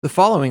The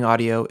following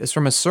audio is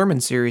from a sermon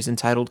series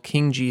entitled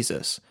King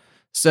Jesus,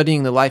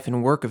 studying the life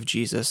and work of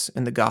Jesus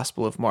in the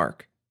Gospel of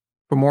Mark.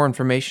 For more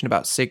information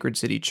about Sacred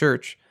City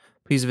Church,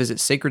 please visit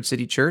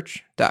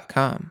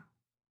sacredcitychurch.com.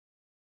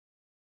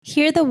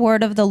 Hear the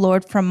word of the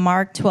Lord from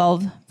Mark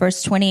 12,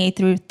 verse 28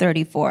 through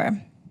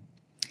 34.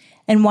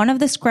 And one of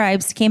the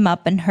scribes came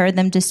up and heard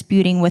them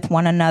disputing with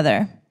one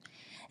another.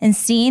 And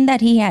seeing that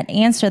he had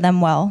answered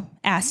them well,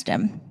 asked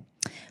him,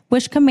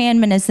 "Which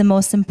commandment is the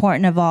most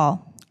important of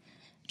all?"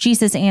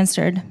 Jesus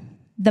answered,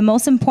 "The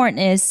most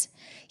important is,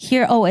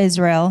 'Hear, O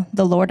Israel,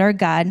 the Lord our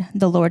God,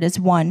 the Lord is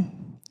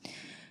one.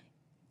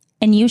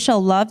 And you shall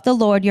love the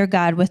Lord your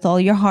God with all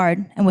your heart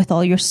and with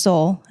all your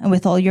soul and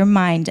with all your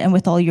mind and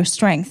with all your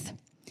strength.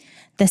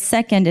 The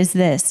second is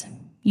this,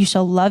 you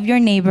shall love your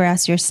neighbor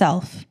as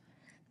yourself.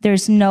 There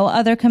is no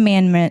other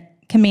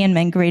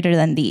commandment greater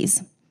than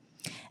these."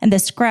 And the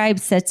scribe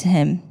said to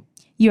him,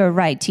 "You are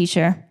right,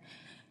 teacher.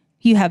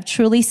 You have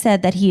truly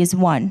said that he is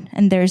one,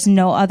 and there is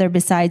no other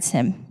besides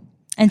him.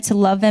 And to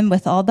love him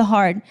with all the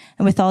heart,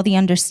 and with all the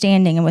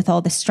understanding, and with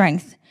all the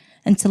strength,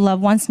 and to love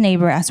one's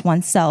neighbor as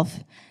oneself,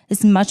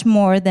 is much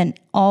more than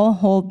all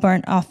whole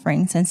burnt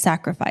offerings and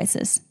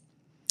sacrifices."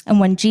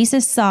 And when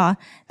Jesus saw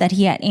that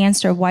he had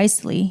answered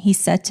wisely, he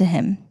said to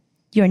him,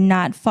 "You are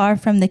not far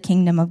from the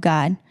kingdom of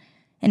God."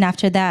 And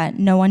after that,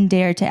 no one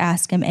dared to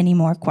ask him any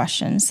more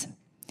questions.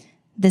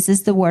 This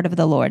is the word of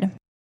the Lord.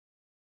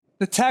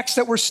 The text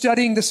that we're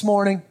studying this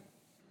morning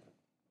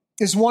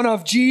is one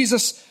of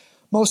Jesus'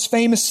 most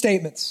famous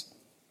statements.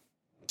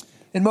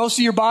 In most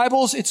of your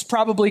Bibles, it's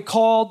probably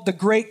called the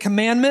Great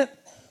Commandment.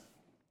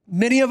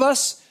 Many of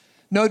us,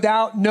 no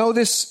doubt, know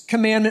this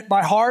commandment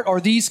by heart, or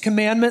these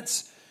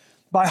commandments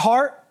by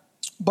heart.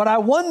 But I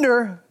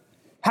wonder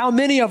how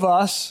many of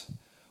us,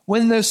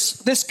 when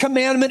this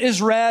commandment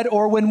is read,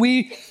 or when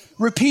we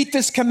repeat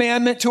this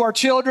commandment to our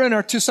children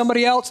or to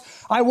somebody else,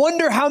 I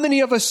wonder how many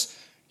of us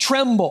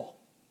tremble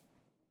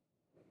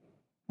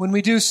when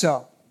we do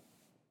so.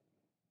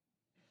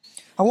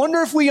 I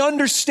wonder if we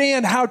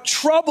understand how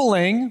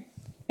troubling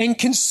and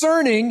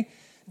concerning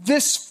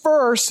this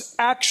verse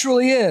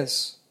actually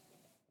is.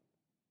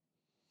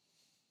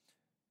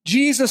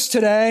 Jesus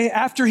today,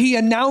 after he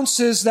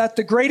announces that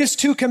the greatest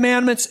two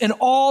commandments in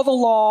all the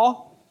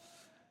law,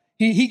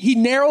 he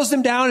narrows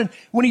them down, and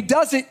when he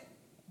does it,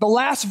 the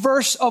last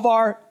verse of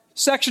our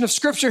section of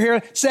scripture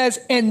here says,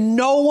 "And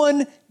no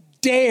one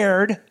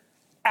dared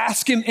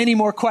ask him any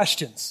more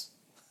questions."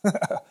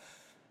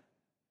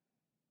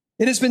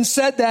 It has been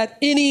said that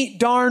any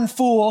darn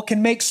fool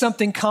can make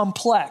something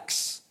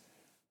complex,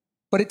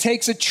 but it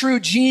takes a true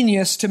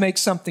genius to make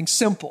something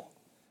simple.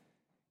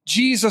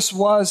 Jesus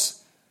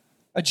was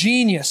a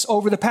genius.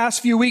 Over the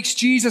past few weeks,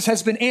 Jesus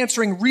has been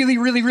answering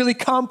really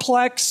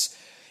complex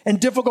and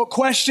difficult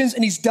questions,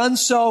 and he's done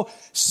so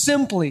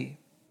simply.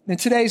 And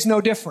today's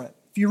no different.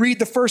 If you read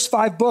the first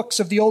 5 books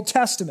of the Old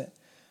Testament,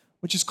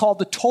 which is called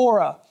the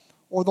Torah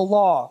or the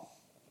Law,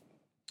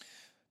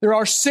 there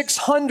are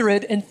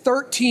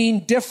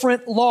 613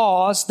 different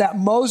laws that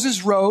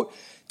Moses wrote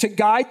to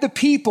guide the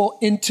people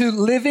into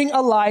living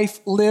a life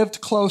lived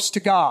close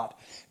to God.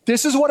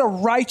 This is what a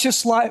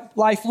righteous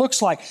life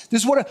looks like.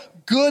 This is what a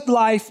good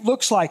life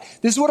looks like.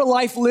 This is what a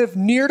life lived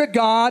near to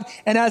God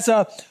and as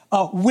a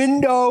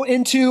window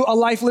into a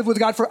life lived with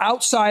God for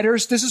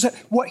outsiders. This is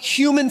what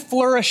human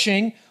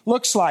flourishing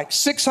looks like.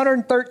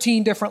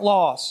 613 different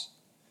laws.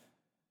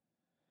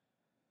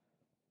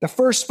 The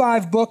first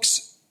 5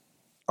 books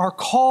are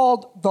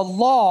called the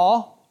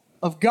law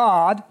of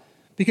God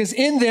because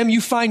in them you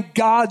find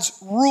God's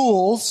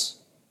rules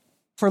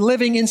for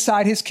living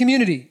inside his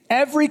community.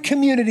 Every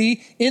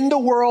community in the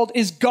world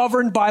is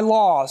governed by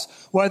laws,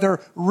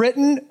 whether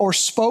written or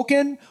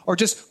spoken or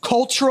just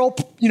cultural,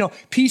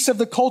 piece of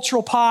the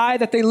cultural pie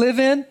that they live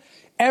in.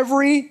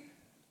 Every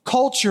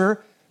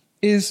culture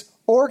is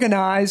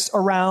organized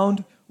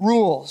around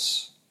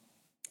rules.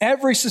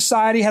 Every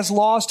society has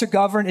laws to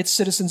govern its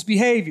citizens'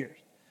 behavior.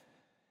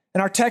 In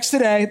our text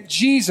today,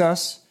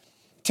 Jesus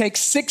takes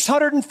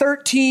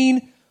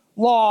 613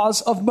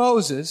 laws of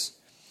Moses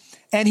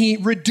and he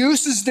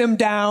reduces them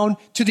down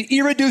to the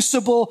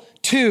irreducible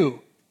 2.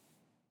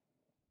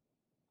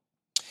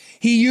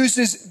 He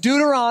uses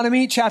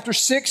Deuteronomy chapter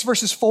 6,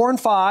 verses 4 and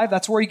 5.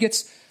 That's where he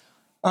gets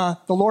the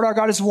Lord our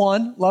God is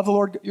one. Love the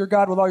Lord your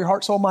God with all your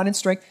heart, soul, mind, and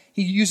strength.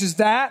 He uses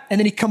that, and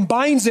then he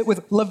combines it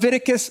with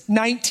Leviticus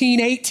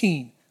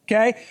 19:18.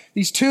 Okay?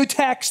 These 2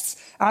 texts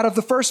out of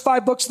the first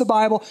 5 books of the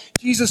Bible,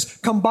 Jesus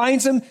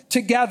combines them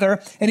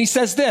together, and he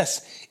says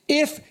this,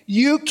 if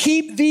you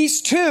keep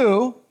these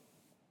 2,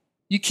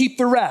 you keep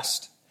the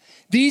rest.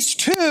 These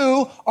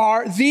 2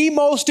 are the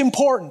most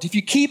important. If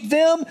you keep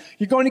them,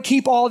 you're going to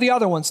keep all the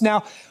other ones.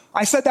 Now,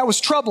 I said that was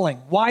troubling.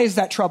 Why is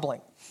that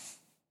troubling?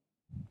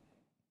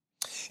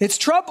 It's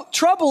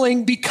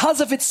troubling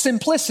because of its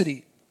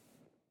simplicity.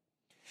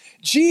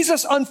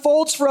 Jesus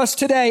unfolds for us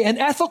today an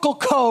ethical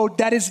code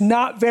that is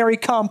not very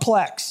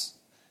complex.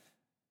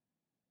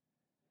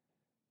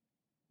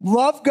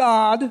 Love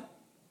God,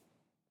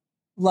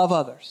 love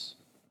others.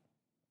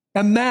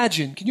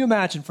 Can you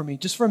imagine for me,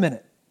 just for a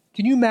minute,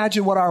 Can you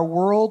imagine what our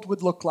world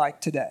would look like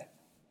today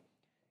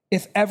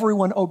if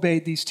everyone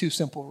obeyed these two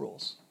simple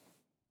rules?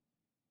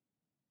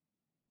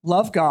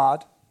 Love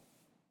God,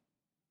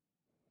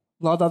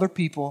 love other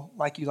people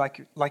like you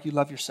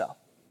love yourself.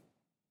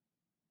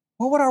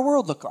 What would our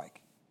world look like?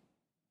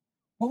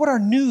 What would our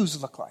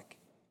news look like?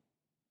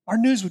 Our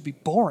news would be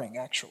boring,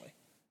 actually.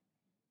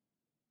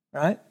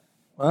 Right?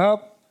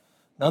 Well,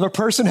 another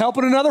person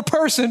helping another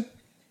person.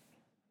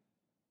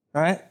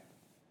 Right?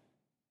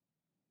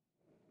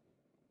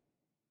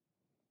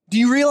 Do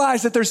you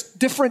realize that there's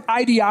different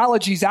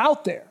ideologies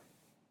out there?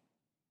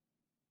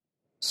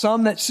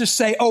 Some that just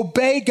say,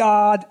 obey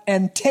God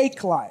and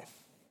take life.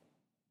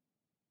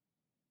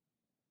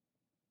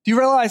 Do you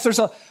realize there's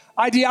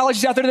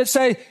ideologies out there that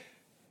say,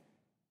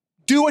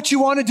 do what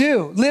you want to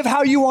do, live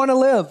how you want to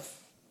live?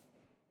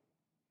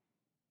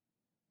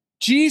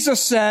 Jesus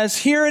says,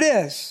 here it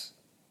is.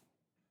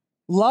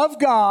 Love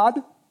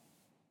God,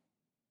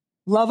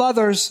 love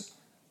others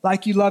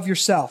like you love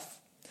yourself.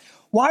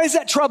 Why is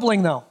that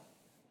troubling, though?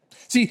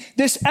 See,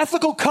 this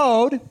ethical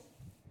code,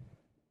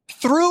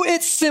 through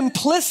its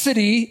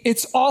simplicity,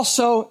 it's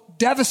also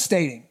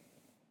devastating.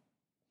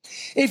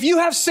 If you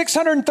have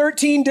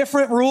 613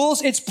 different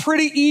rules, it's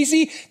pretty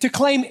easy to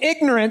claim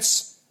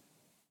ignorance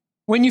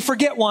when you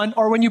forget one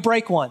or when you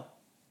break one.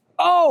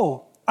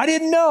 Oh, I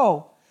didn't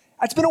know.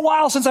 It's been a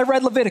while since I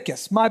read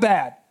Leviticus. My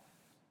bad.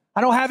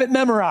 I don't have it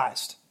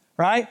memorized,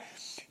 right?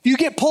 If you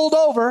get pulled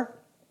over,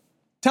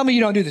 tell me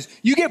you don't do this.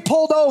 You get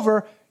pulled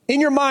over, in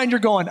your mind, you're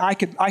going, I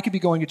could be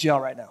going to jail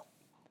right now.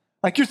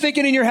 Like you're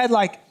thinking in your head,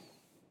 like,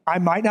 I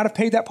might not have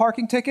paid that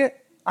parking ticket.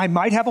 I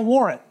might have a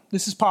warrant.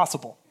 This is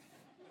possible.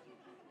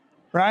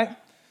 Right?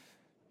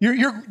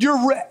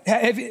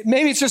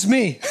 Maybe it's just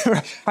me.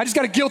 I just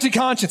got a guilty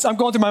conscience. I'm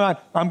going through my mind.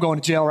 I'm going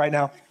to jail right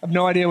now. I have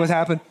no idea what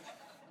happened.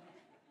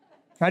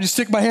 I just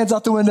stick my hands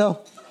out the window.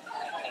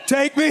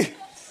 Take me.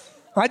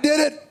 I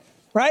did it.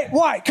 Right?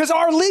 Why? Because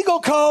our legal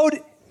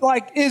code,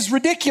 is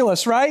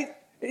ridiculous, right?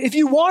 If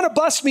you want to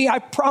bust me,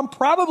 I'm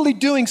probably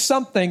doing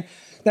something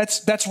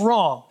that's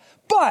wrong.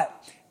 But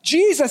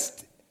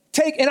Jesus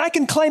and I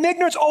can claim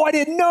ignorance. Oh, I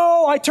didn't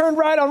know. I turned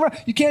right on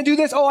right. You can't do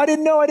this. Oh, I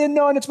didn't know.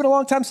 And it's been a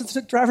long time since I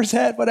took driver's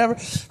ed, whatever.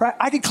 Right?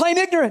 I can claim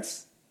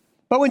ignorance.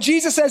 But when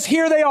Jesus says,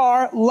 here they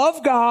are,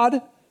 love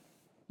God,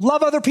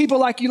 love other people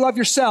like you love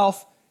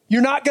yourself,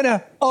 you're not going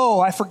to,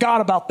 I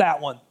forgot about that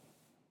one.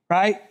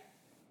 Right?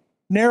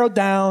 Narrowed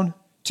down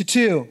to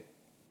 2.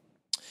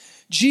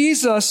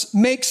 Jesus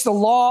makes the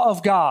law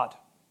of God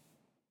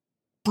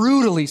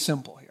brutally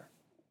simple here.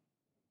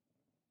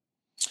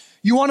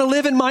 You want to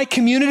live in my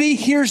community?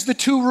 Here's the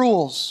 2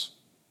 rules.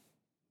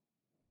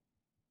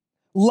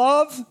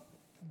 Love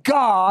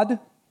God,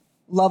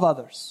 love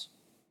others.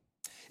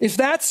 If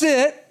that's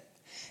it,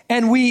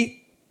 and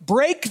we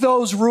break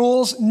those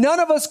rules, none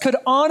of us could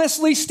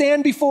honestly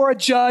stand before a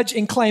judge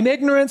and claim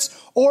ignorance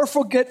or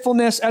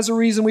forgetfulness as a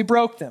reason we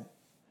broke them.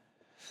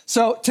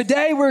 So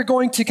today we're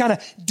going to kind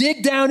of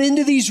dig down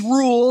into these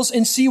rules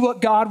and see what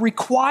God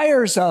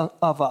requires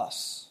of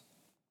us.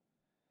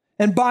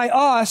 And by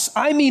us,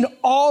 I mean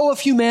all of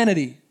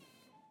humanity.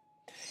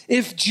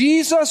 If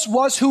Jesus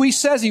was who he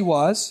says he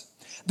was,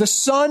 the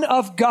Son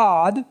of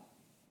God,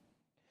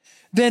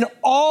 then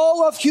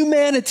all of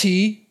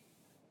humanity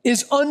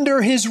is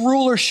under his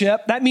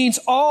rulership. That means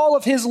all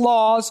of his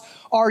laws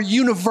are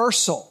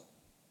universal.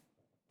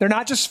 They're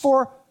not just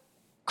for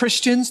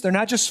Christians. They're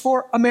not just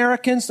for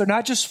Americans. They're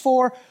not just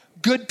for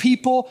good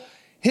people.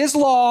 His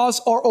laws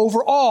are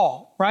over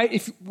all,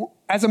 right?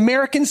 As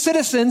American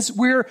citizens,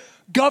 we're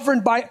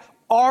governed by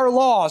our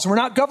laws. We're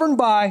not governed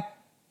by,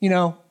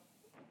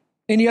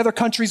 any other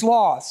country's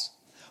laws.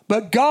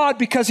 But God,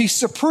 because he's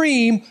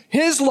supreme,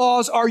 his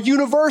laws are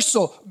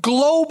universal,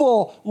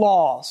 global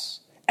laws.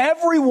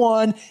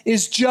 Everyone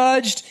is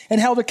judged and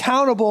held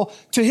accountable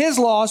to his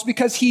laws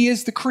because he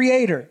is the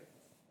creator.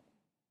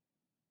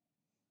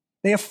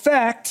 They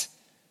affect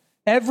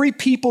every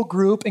people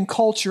group and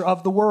culture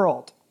of the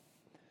world.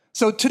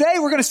 So today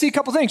we're going to see a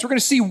couple things. We're going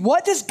to see,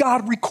 what does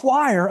God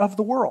require of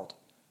the world?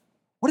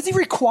 What does he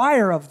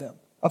require of them,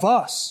 of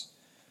us?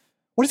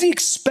 What does he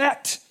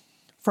expect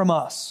from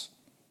us?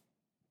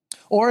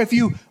 Or if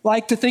you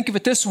like to think of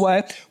it this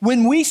way,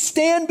 when we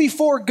stand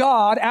before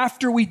God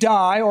after we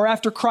die or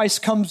after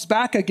Christ comes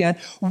back again,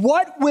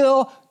 what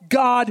will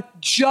God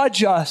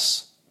judge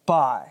us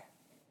by?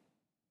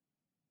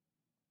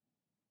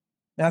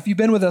 Now, if you've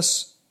been with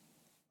us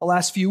the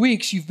last few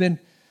weeks, you've been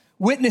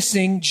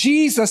witnessing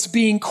Jesus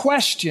being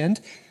questioned.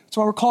 That's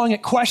why we're calling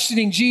it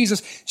questioning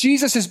Jesus.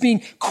 Jesus is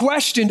being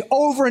questioned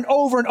over and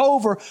over and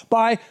over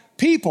by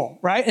people,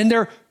 right? And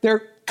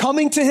they're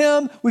coming to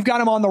him. We've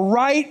got him on the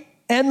right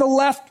and the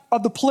left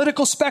of the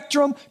political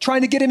spectrum,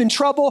 trying to get him in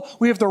trouble.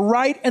 We have the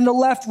right and the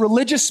left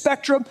religious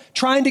spectrum,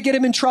 trying to get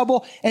him in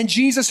trouble. And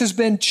Jesus has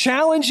been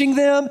challenging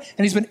them,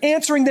 and he's been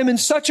answering them in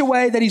such a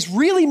way that he's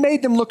really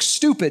made them look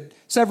stupid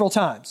several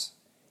times.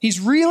 He's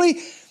really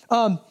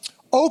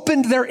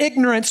opened their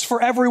ignorance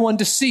for everyone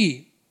to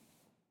see.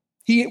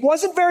 He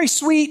wasn't very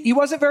sweet. He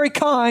wasn't very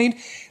kind.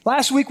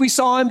 Last week we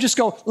saw him just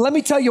go, let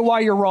me tell you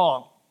why you're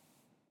wrong.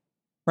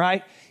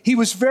 right? He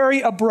was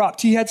very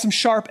abrupt. He had some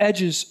sharp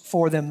edges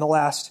for them the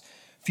last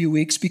few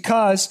weeks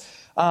because,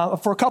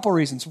 for a couple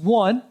reasons.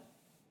 One,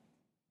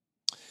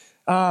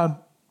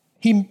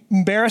 he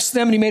embarrassed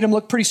them and he made them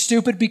look pretty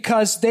stupid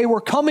because they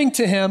were coming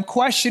to him,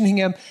 questioning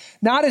him,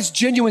 not as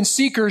genuine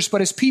seekers,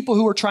 but as people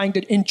who were trying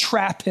to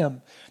entrap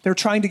him. They're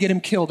trying to get him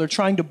killed. They're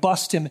trying to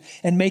bust him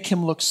and make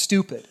him look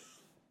stupid.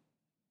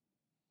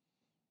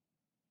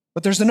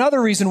 But there's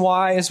another reason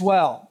why as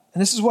well.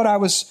 And this is what I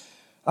was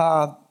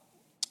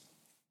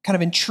kind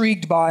of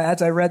intrigued by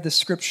as I read the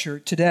scripture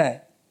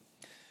today.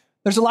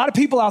 There's a lot of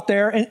people out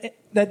there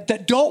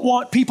that don't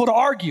want people to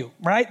argue,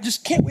 right?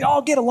 Just can't we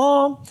all get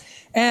along?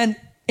 And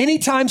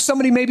anytime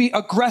somebody maybe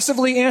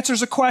aggressively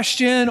answers a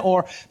question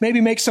or maybe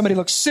makes somebody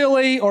look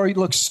silly or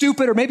look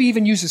stupid or maybe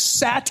even uses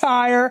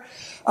satire,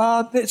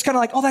 it's kind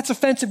of like, oh, that's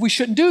offensive. We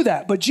shouldn't do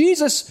that. But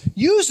Jesus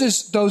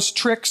uses those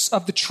tricks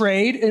of the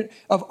trade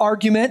of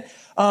argument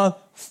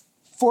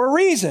for a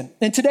reason.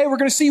 And today we're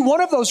going to see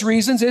one of those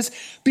reasons is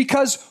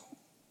because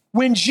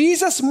when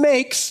Jesus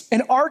makes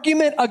an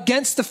argument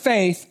against the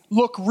faith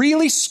look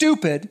really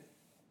stupid,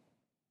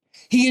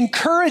 he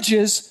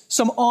encourages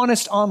some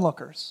honest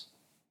onlookers.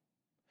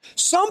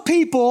 Some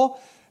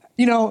people,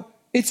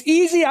 it's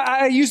easy.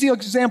 I used the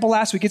example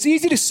last week. It's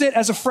easy to sit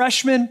as a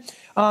freshman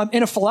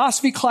in a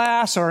philosophy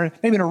class or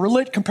maybe in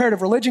a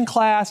comparative religion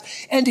class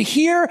and to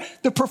hear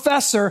the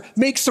professor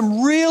make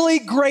some really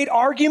great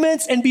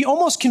arguments and be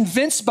almost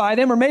convinced by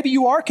them, or maybe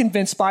you are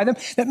convinced by them,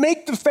 that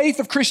make the faith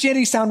of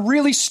Christianity sound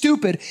really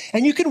stupid.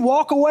 And you can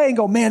walk away and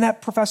go, man,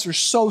 that professor's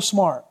so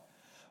smart.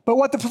 But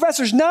what the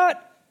professor's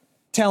not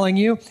telling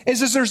you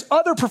is there's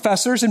other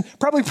professors and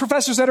probably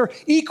professors that are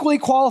equally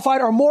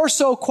qualified or more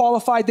so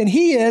qualified than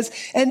he is,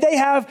 and they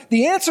have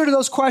the answer to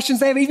those questions.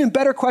 They have even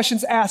better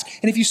questions to ask.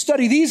 And if you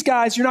study these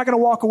guys, you're not going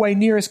to walk away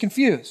near as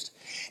confused.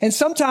 And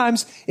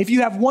sometimes if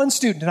you have one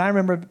student, and I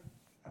remember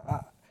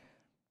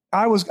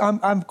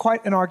I'm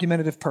quite an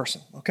argumentative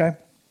person, okay?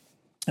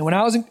 And when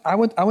I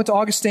went to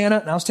Augustana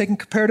and I was taking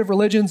comparative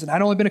religions and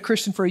I'd only been a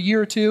Christian for a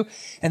year or two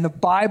and the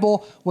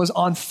Bible was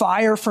on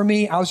fire for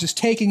me. I was just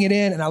taking it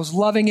in and I was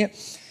loving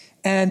it.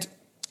 And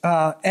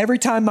every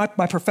time my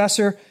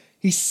professor,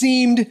 he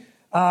seemed,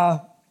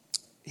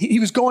 he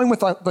was going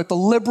with the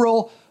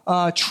liberal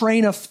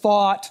train of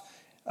thought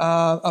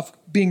of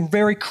being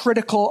very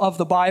critical of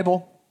the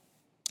Bible.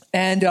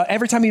 And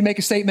every time he'd make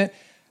a statement,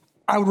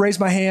 I would raise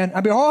my hand.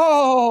 I'd be,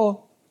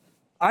 oh,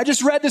 I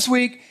just read this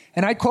week,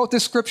 and I'd quote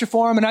this scripture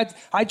for him, and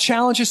I'd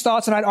challenge his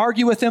thoughts, and I'd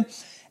argue with him.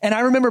 And I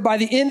remember by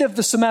the end of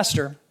the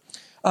semester,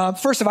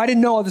 first of all, I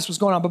didn't know all this was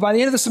going on, but by the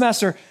end of the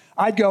semester,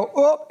 I'd go,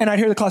 oh, and I'd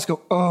hear the class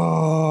go,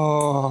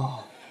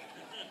 oh.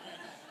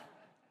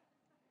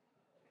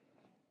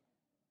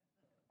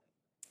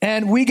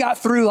 And we got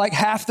through like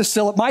half the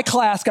syllabus. My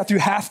class got through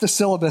half the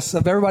syllabus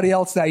of everybody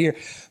else that year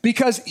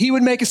because he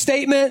would make a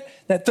statement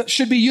that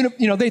should be,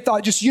 they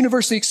thought just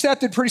universally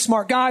accepted, pretty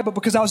smart guy. But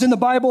because I was in the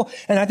Bible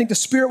and I think the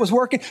Spirit was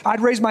working,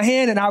 I'd raise my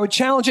hand and I would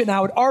challenge it and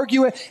I would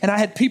argue it. And I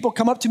had people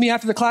come up to me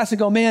after the class and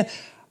go, man,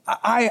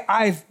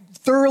 I've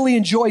thoroughly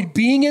enjoyed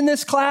being in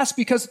this class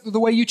because of the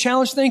way you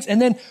challenge things. And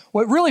then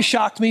what really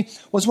shocked me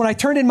was when I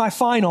turned in my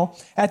final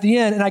at the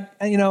end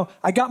and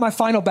I got my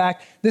final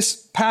back,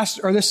 this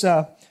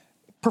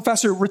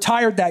professor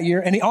retired that year,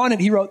 and on it,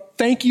 he wrote,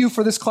 thank you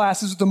for this class.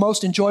 This is the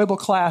most enjoyable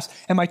class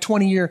in my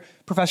 20-year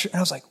professor. And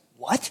I was like,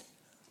 what?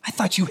 I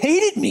thought you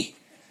hated me.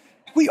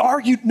 We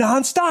argued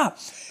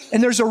nonstop.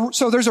 And there's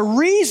a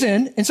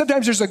reason, and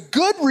sometimes there's a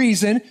good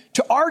reason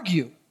to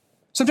argue.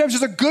 Sometimes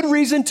there's a good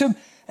reason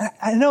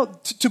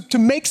to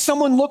make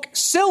someone look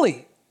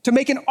silly, to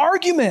make an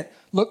argument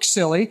look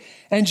silly.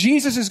 And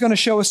Jesus is going to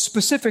show us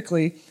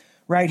specifically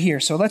right here.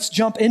 So let's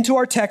jump into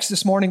our text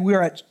this morning. We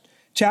are at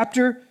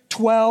chapter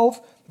 12,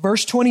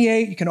 verse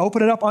 28. You can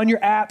open it up on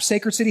your app.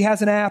 Sacred City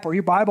has an app, or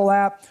your Bible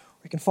app,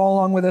 or you can follow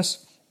along with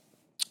us.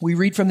 We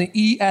read from the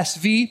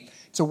ESV.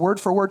 It's a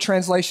word-for-word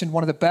translation,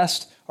 one of the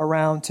best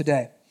around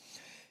today.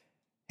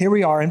 Here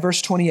we are in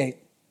verse 28.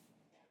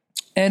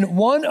 And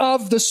one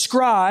of the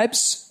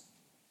scribes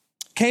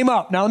came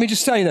up. Now let me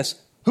just tell you this.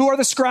 Who are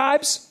the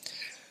scribes?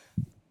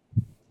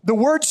 The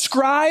word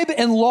scribe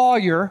and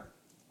lawyer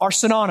are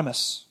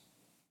synonymous.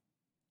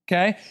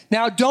 Okay?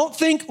 Now don't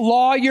think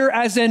lawyer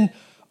as in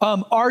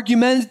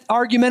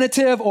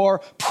argumentative or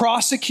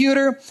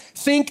prosecutor.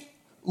 Think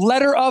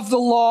letter of the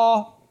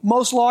law.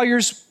 Most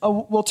lawyers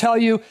will tell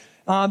you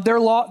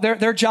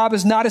their job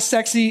is not as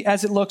sexy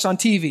as it looks on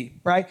TV,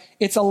 right?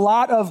 It's a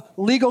lot of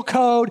legal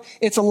code.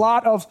 It's a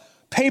lot of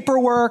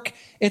paperwork.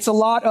 It's a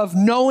lot of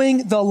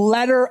knowing the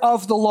letter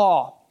of the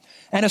law.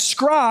 And a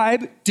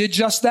scribe did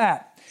just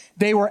that.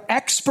 They were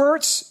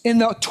experts in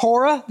the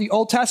Torah, the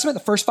Old Testament,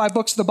 the first 5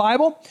 books of the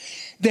Bible.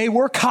 They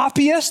were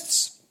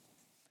copyists.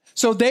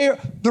 So the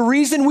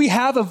reason we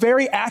have a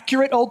very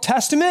accurate Old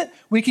Testament,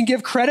 we can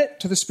give credit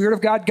to the Spirit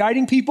of God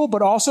guiding people,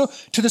 but also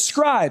to the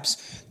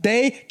scribes.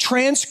 They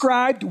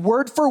transcribed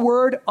word for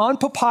word on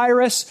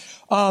papyrus,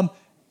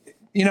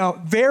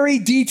 very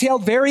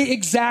detailed, very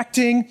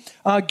exacting,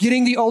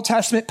 getting the Old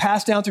Testament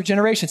passed down through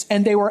generations.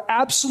 And they were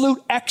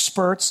absolute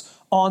experts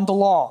on the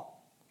law.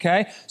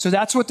 Okay? So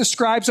that's what the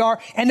scribes are.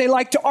 And they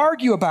like to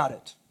argue about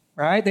it,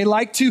 right? They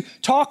like to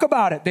talk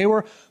about it. They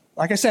were,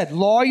 like I said,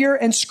 lawyer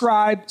and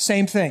scribe,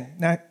 same thing.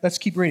 Now, let's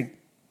keep reading.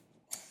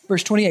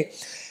 Verse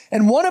 28.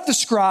 And one of the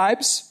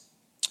scribes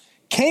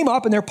came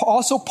up, and they're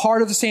also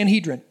part of the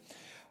Sanhedrin,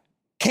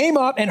 came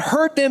up and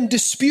heard them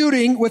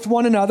disputing with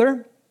one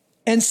another,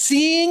 and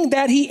seeing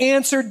that he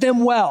answered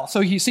them well.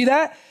 So you see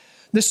that?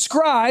 The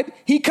scribe,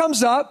 he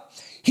comes up,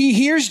 he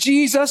hears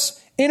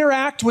Jesus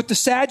interact with the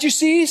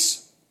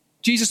Sadducees.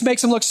 Jesus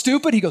makes him look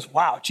stupid. He goes,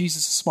 wow,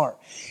 Jesus is smart.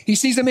 He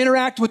sees them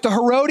interact with the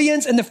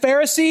Herodians and the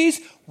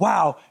Pharisees.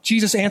 Wow,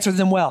 Jesus answered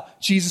them well.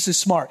 Jesus is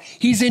smart.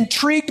 He's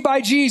intrigued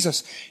by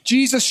Jesus.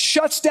 Jesus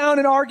shuts down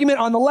an argument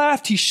on the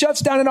left. He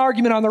shuts down an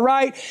argument on the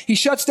right. He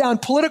shuts down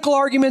political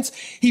arguments.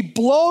 He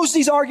blows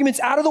these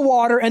arguments out of the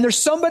water, and there's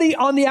somebody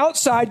on the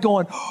outside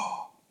going,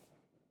 oh,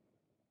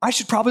 I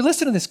should probably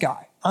listen to this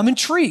guy. I'm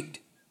intrigued.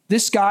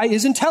 This guy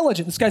is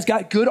intelligent. This guy's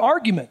got good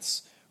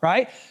arguments,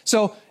 right?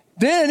 So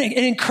then it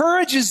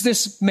encourages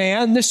this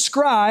man, this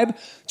scribe,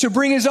 to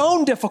bring his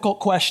own difficult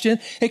question,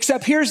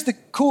 except here's the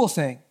cool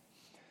thing.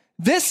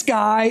 This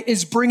guy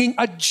is bringing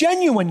a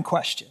genuine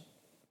question.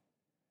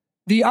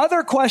 The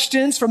other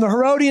questions from the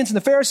Herodians and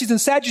the Pharisees and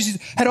Sadducees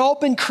had all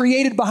been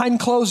created behind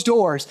closed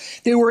doors.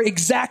 They were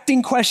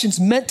exacting questions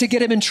meant to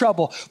get him in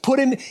trouble, put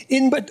him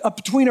in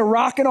between a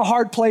rock and a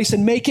hard place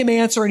and make him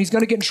answer, and he's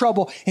going to get in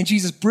trouble. And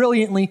Jesus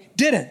brilliantly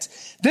didn't.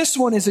 This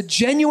one is a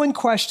genuine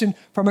question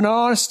from an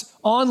honest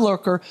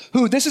onlooker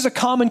who, this is a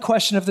common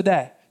question of the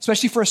day,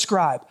 especially for a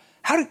scribe.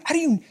 How do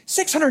you,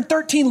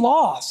 613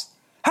 laws,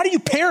 how do you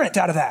parent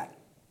out of that?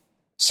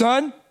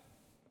 Son,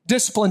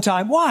 discipline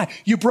time. Why?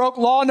 You broke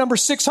law number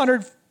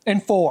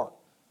 604.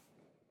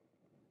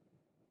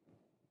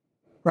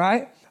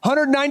 Right?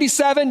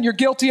 197, you're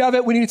guilty of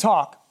it. We need to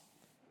talk.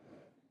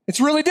 It's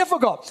really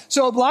difficult.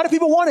 So a lot of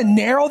people want to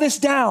narrow this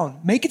down.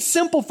 Make it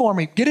simple for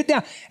me. Get it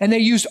down. And they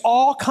used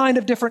all kind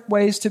of different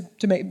ways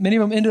to make, many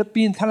of them ended up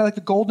being kind of like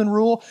the golden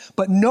rule,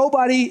 but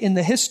nobody in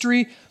the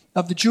history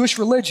of the Jewish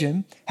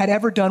religion had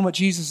ever done what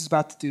Jesus is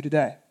about to do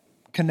today.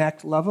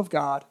 Connect love of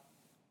God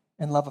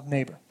and love of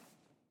neighbor.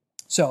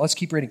 So let's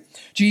keep reading.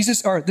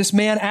 This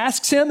man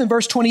asks him in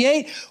verse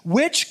 28,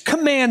 which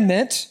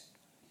commandment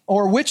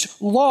or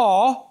which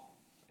law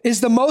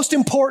is the most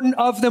important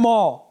of them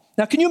all?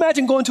 Now, can you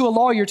imagine going to a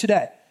lawyer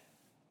today?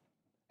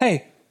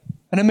 Hey,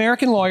 an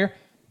American lawyer,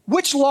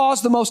 which law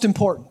is the most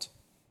important?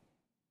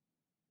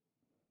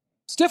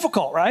 It's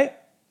difficult, right?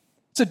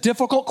 It's a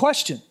difficult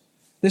question.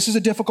 This is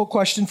a difficult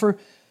question for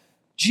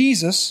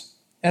Jesus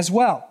as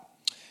well.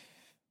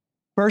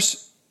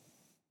 Verse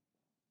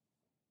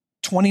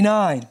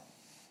 29.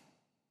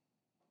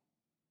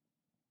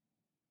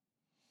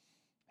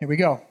 Here we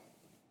go.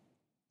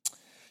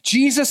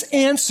 Jesus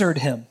answered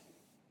him.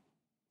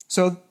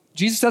 So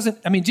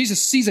Jesus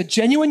sees a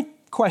genuine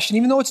question,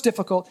 even though it's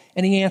difficult,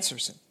 and he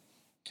answers him.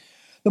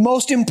 The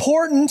most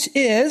important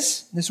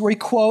is, this is where he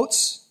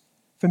quotes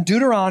from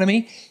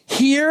Deuteronomy,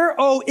 "Hear,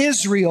 O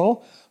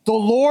Israel, the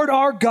Lord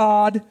our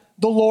God,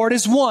 the Lord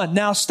is one."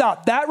 Now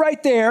stop. That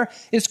right there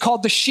is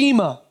called the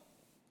Shema.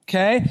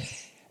 Okay?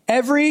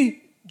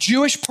 Every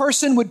Jewish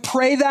person would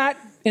pray that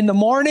in the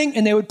morning,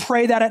 and they would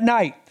pray that at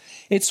night.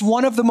 It's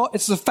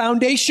it's a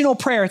foundational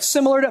prayer. It's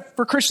similar to,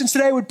 for Christians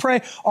today, would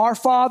pray, "Our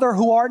Father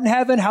who art in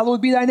heaven,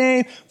 hallowed be thy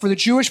name." For the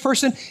Jewish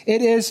person,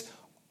 it is,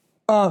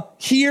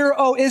 "Hear,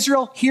 O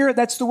Israel." Hear,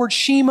 that's the word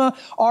Shema.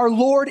 Our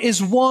Lord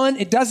is one.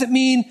 It doesn't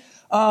mean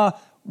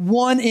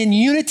one in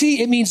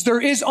unity. It means there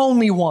is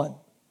only one.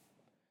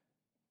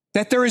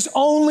 That there is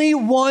only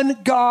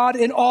one God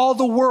in all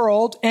the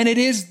world, and it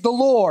is the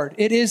Lord.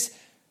 It is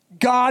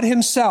God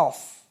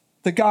himself,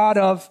 the God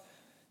of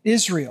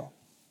Israel.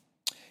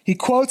 He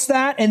quotes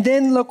that, and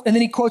then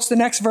he quotes the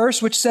next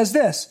verse, which says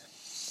this: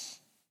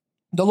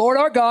 "The Lord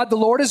our God, the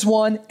Lord is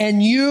one,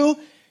 and you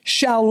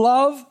shall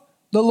love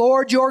the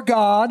Lord your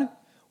God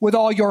with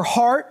all your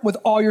heart, with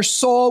all your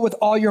soul, with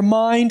all your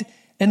mind,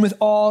 and with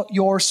all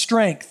your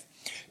strength."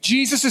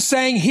 Jesus is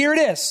saying, here it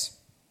is.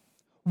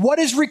 What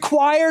is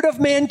required of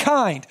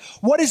mankind?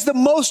 What is the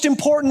most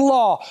important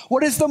law?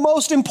 What is the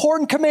most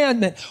important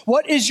commandment?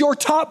 What is your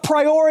top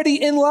priority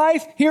in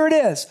life? Here it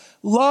is.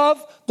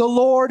 Love the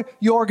Lord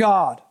your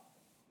God.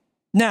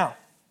 Now,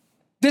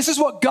 this is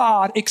what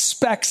God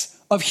expects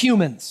of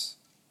humans.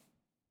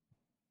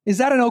 Is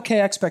that an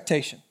okay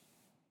expectation?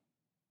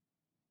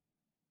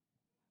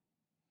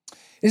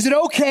 Is it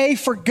okay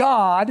for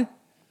God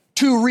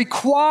to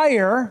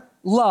require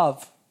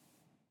love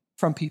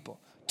from people?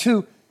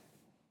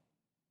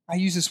 I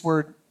use this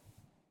word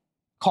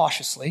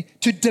cautiously,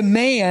 to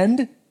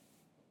demand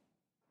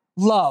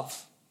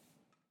love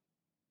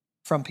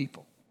from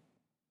people.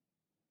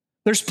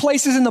 There's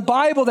places in the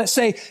Bible that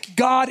say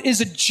God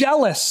is a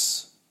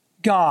jealous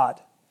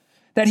God,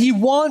 that he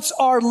wants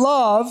our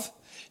love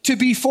to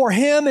be for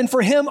him and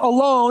for him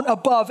alone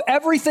above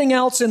everything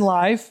else in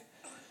life.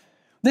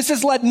 This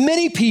has led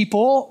many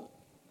people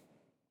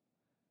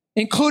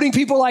including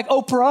people like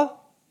Oprah,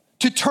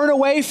 to turn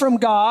away from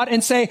God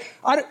and say,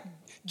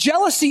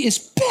 jealousy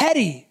is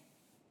petty.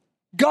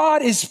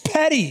 God is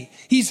petty.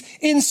 He's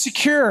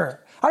insecure.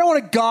 I don't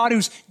want a God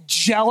who's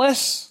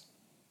jealous.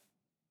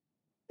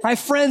 I have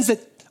friends that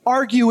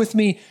argue with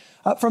me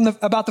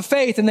about the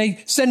faith, and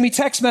they send me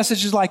text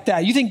messages like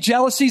that. You think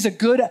jealousy is a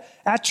good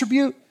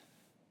attribute?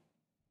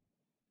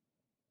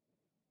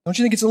 Don't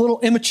you think it's a little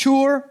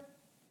immature?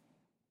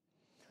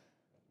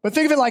 But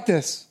think of it like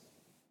this.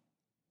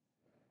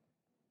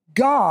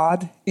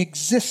 God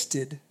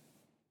existed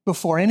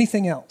before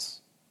anything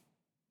else.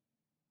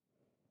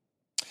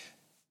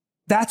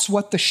 That's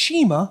what the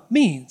Shema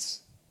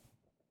means.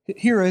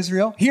 Hear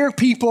Israel, hear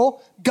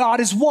people, God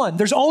is one.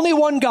 There's only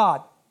one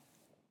God.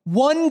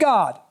 One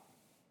God.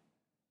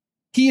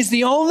 He is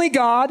the only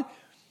God.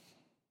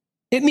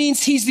 It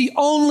means he's the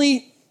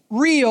only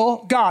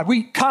real God.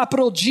 We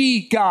capital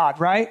G God,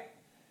 right?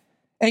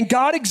 And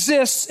God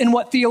exists in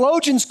what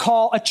theologians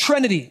call a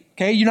Trinity.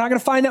 Okay, you're not going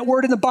to find that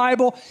word in the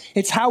Bible.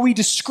 It's how we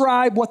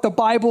describe what the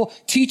Bible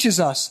teaches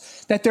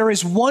us. That there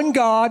is one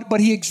God, but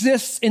he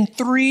exists in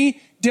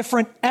three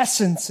different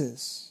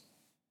essences.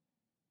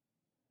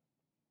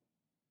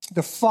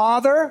 The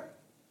Father,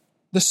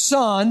 the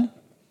Son,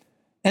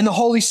 and the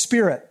Holy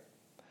Spirit.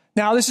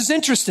 Now, this is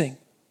interesting.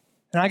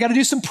 And I got to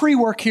do some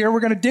pre-work here. We're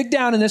going to dig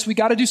down in this. We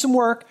got to do some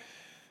work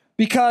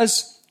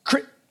because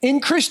in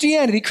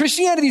Christianity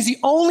is the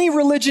only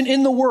religion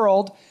in the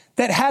world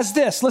that has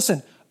this.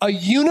 Listen, a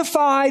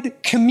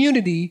unified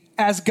community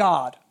as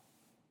God.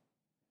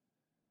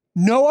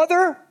 No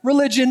other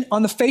religion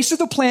on the face of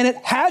the planet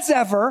has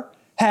ever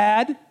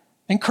had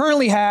and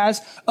currently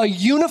has a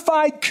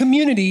unified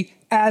community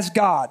as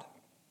God.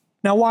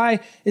 Now, why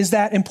is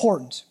that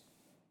important?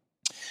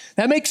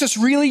 That makes us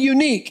really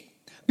unique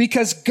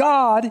because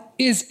God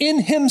is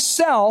in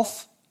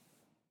himself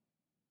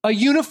a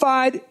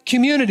unified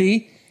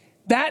community.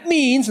 That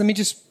means, let me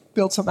just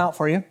build something out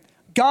for you.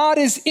 God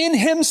is in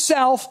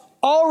himself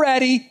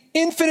already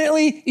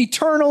infinitely,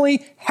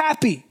 eternally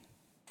happy.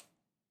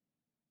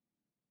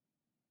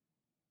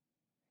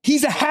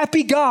 He's a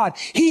happy God.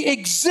 He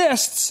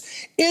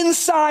exists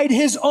inside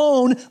his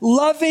own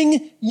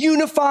loving,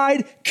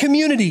 unified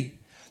community.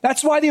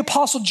 That's why the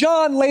Apostle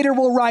John later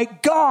will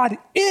write, God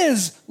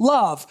is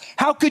love.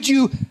 How could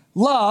you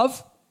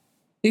love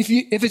if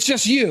it's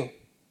just you?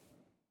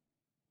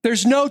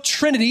 There's no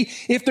Trinity.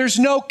 If there's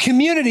no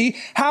community,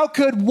 how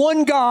could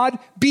one God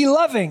be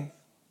loving?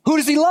 Who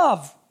does he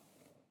love?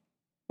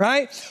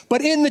 Right?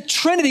 But in the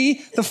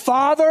Trinity, the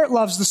Father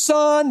loves the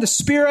Son, the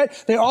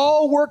Spirit. They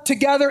all work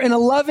together in a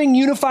loving,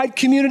 unified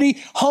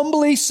community,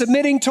 humbly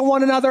submitting to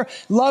one another,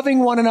 loving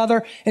one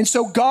another. And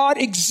so God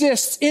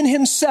exists in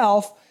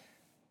himself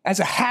as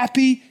a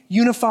happy,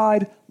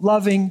 unified,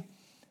 loving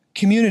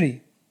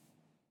community.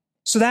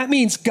 So that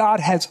means God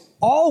has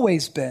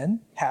always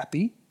been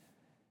happy,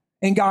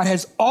 and God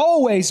has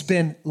always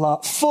been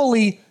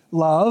fully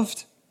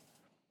loved.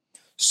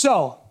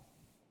 So,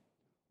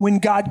 when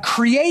God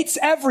creates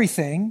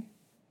everything,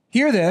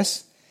 hear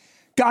this,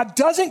 God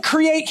doesn't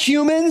create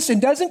humans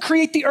and doesn't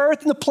create the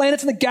earth and the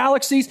planets and the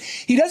galaxies.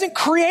 He doesn't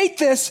create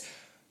this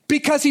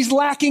because he's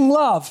lacking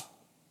love.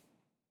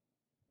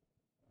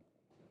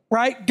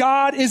 Right?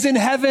 God is in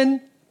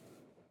heaven.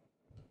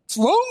 It's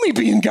lonely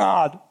being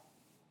God.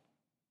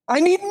 I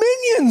need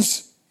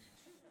minions.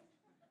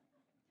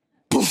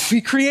 Poof,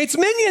 he creates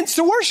minions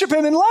to worship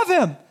him and love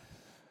him.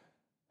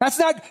 That's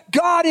not,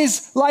 God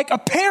is like a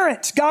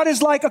parent. God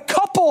is like a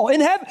couple in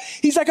heaven.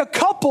 He's like a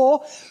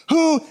couple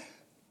who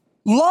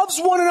loves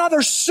one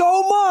another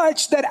so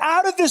much that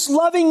out of this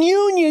loving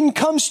union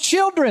comes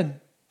children.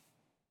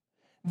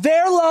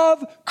 Their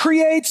love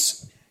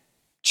creates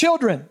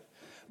children.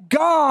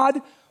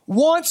 God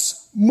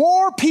wants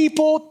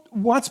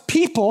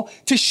people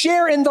to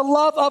share in the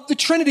love of the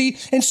Trinity,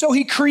 and so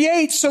he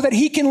creates so that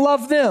he can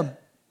love them,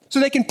 so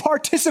they can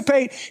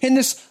participate in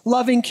this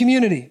loving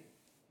community.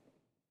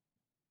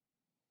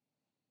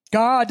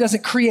 God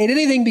doesn't create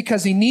anything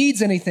because he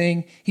needs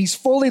anything. He's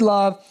fully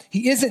love.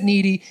 He isn't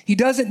needy. He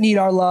doesn't need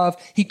our love.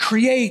 He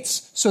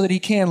creates so that he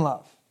can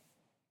love.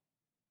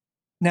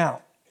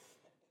 Now,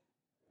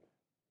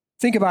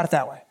 think about it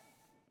that way.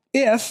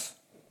 If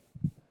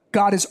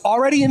God is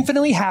already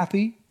infinitely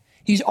happy,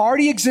 he's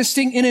already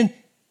existing in an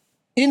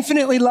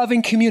infinitely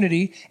loving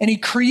community, and he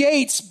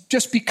creates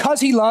just because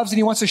he loves and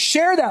he wants to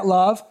share that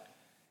love,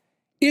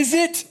 is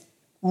it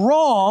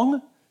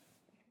wrong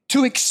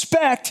to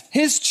expect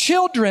his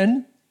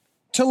children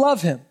to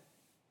love him?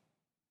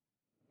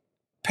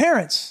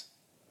 Parents,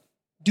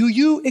 do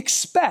you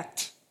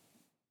expect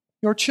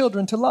your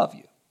children to love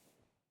you?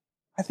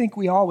 I think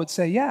we all would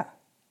say, yeah,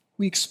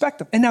 we expect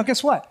them. And now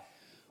guess what?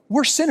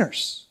 We're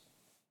sinners.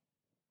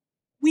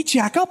 We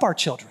jack up our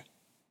children,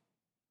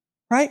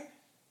 right?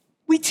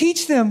 We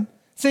teach them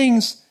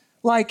things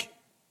like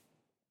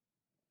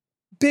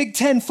Big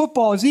Ten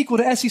football is equal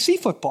to SEC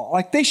football.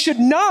 Like they should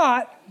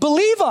not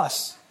believe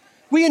us.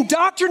 We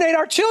indoctrinate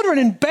our children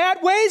in bad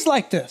ways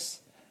like this,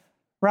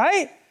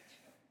 right?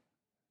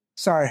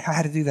 Sorry, I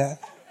had to do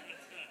that.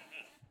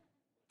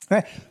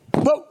 Right?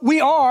 But we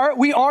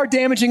are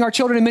damaging our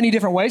children in many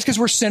different ways because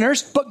we're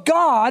sinners. But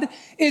God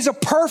is a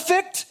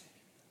perfect,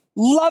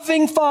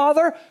 loving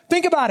Father.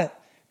 Think about it.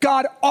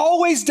 God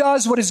always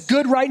does what is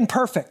good, right, and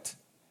perfect.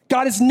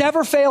 God has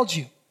never failed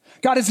you.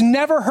 God has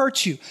never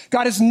hurt you.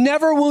 God has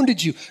never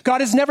wounded you. God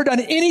has never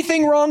done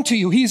anything wrong to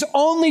you. He's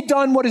only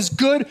done what is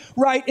good,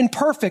 right, and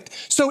perfect.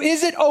 So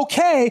is it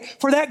okay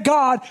for that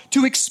God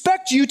to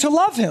expect you to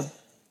love him?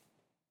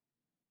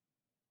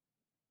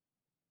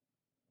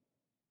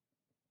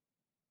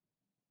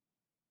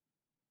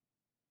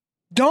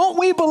 Don't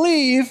we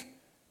believe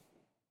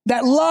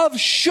that love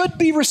should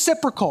be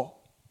reciprocal?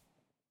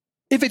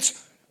 If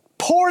it's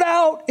poured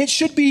out, it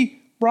should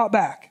be brought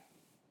back.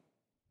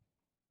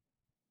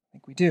 I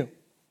think we do.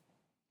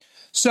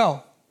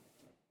 So,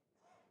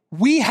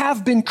 we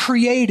have been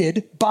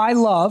created by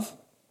love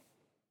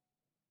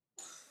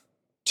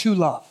to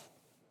love.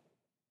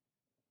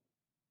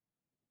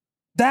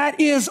 That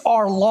is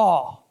our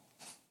law.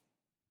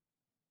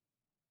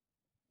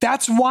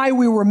 That's why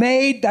we were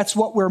made. That's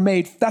what we're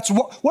made. That's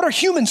what are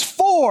humans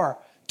for?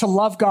 To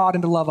love God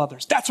and to love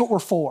others. That's what we're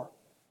for.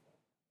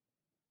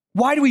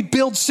 Why do we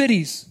build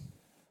cities?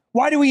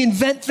 Why do we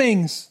invent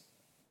things?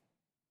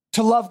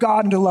 To love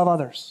God and to love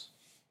others.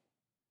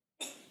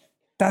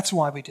 That's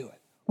why we do it.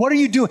 What are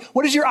you doing?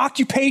 What is your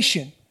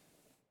occupation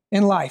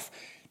in life?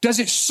 Does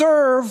it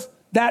serve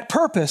that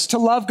purpose to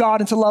love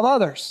God and to love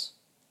others?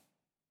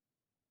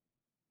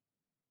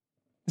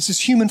 This is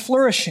human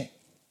flourishing.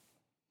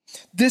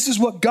 This is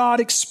what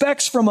God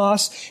expects from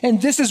us, and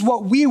this is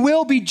what we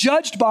will be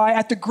judged by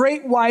at the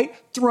great white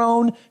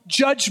throne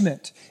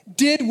judgment.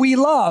 Did we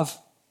love?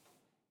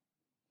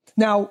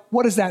 Now,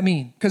 what does that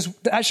mean? Because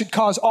that should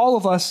cause all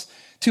of us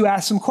to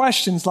ask some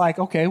questions like,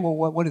 okay, well,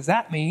 what does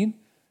that mean?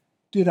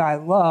 Did I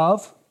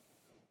love?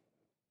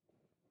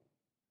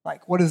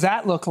 Like, what does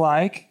that look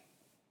like?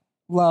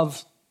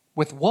 Love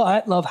with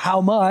what? Love how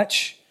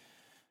much?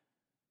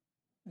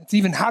 It's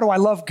even, how do I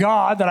love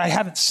God that I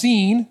haven't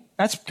seen?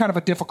 That's kind of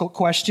a difficult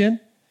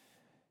question.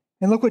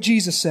 And look what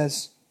Jesus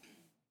says.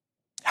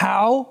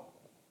 How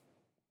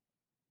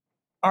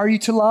are you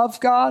to love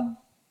God?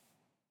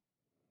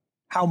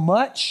 How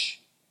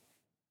much?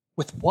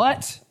 With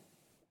what?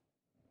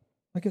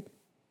 Look at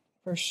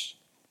verse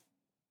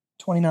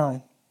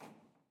 29.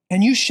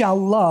 And you shall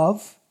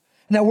love,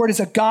 and that word is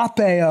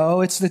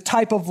agapeo. It's the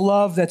type of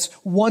love that's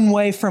one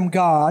way from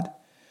God.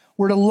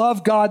 We're to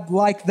love God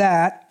like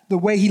that, the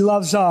way he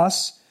loves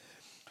us,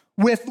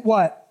 with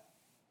what?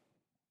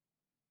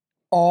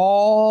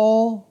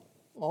 Oh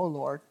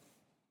Lord,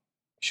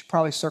 you should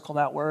probably circle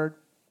that word.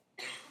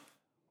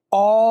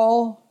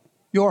 All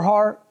your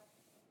heart,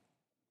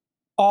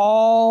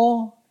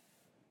 all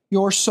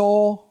your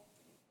soul,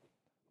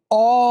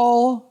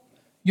 all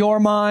your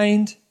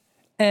mind,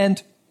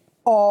 and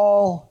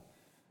all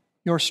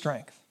your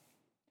strength.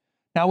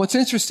 Now, what's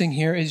interesting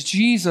here is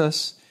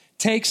Jesus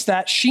takes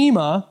that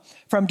Shema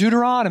from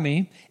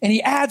Deuteronomy and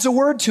he adds a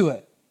word to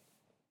it.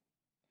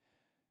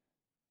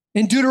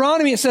 In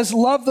Deuteronomy, it says,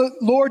 love the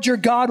Lord your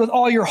God with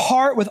all your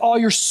heart, with all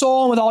your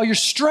soul, and with all your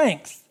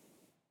strength.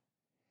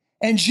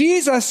 And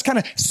Jesus kind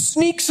of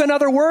sneaks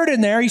another word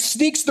in there. He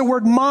sneaks the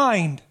word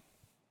mind,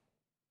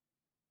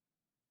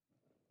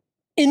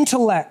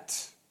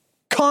 intellect,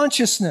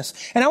 consciousness.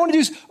 And I want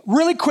to do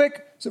really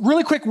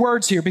quick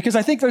words here because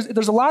I think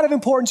there's a lot of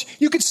importance.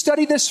 You could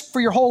study this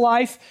for your whole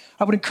life.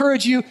 I would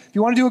encourage you, if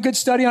you want to do a good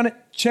study on it,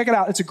 check it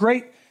out. It's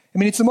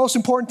the most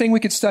important thing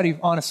we could study,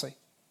 honestly.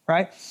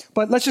 Right?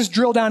 But let's just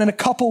drill down in a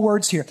couple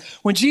words here.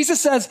 When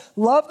Jesus says,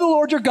 love the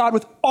Lord your God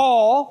with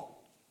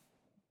all,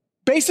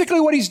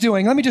 basically what he's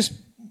doing, let me just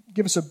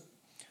give us a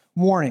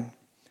warning.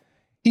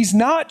 He's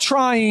not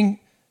trying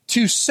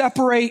to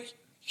separate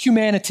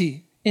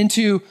humanity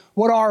into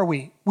what are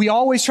we? We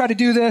always try to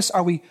do this.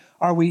 Are we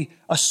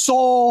a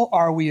soul?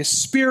 Are we a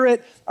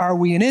spirit? Are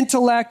we an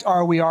intellect?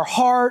 Are we our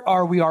heart?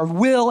 Are we our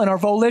will and our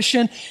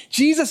volition?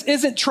 Jesus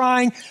isn't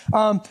trying,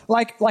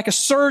 like a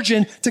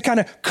surgeon, to kind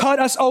of cut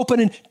us open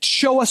and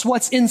show us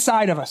what's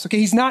inside of us. Okay,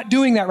 he's not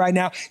doing that right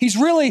now. He's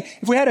really,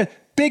 if we had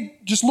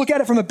just look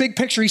at it from a big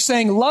picture, he's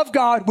saying, love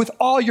God with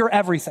all your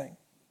everything.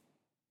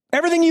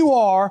 Everything you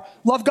are,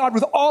 love God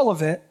with all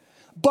of it.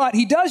 But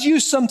he does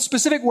use some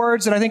specific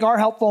words that I think are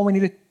helpful and we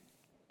need to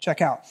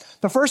check out.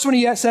 The first one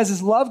he says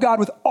is love God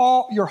with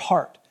all your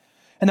heart.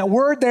 And that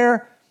word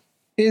there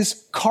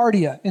is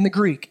cardia in the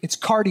Greek. It's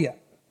cardia,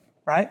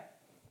 right?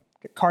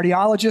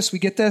 Cardiologists, we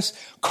get this.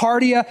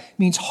 Cardia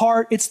means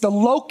heart. It's the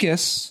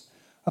locus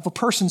of a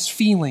person's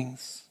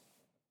feelings.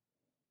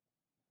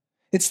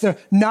 It's the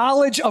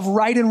knowledge of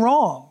right and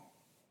wrong.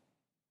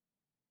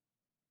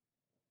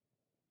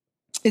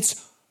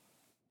 It's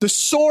the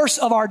source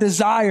of our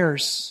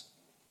desires.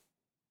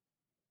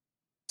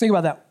 Think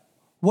about that.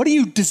 What do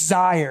you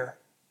desire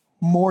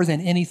more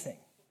than anything?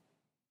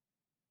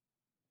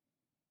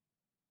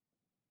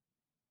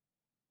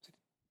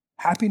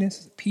 Happiness?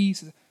 Is it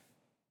peace?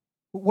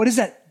 What is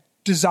that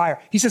desire?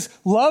 He says,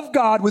 love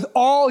God with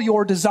all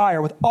your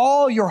desire, with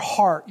all your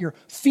heart, your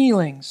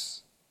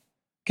feelings.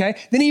 Okay?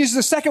 Then he uses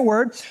the second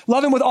word,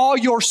 love him with all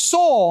your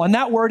soul, and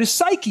that word is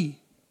psyche.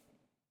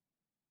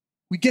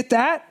 We get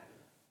that,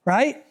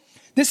 right?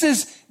 This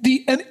is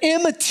an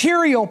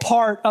immaterial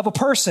part of a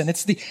person.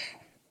 This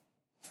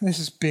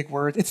is a big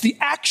word. It's the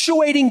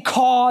actuating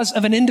cause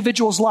of an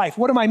individual's life.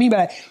 What do I mean by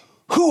that?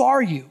 Who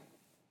are you?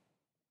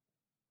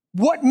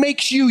 What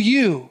makes you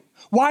you?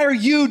 Why are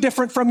you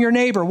different from your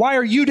neighbor? Why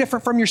are you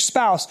different from your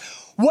spouse?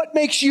 What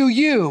makes you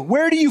you?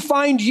 Where do you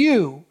find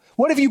you?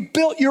 What have you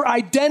built your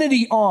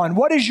identity on?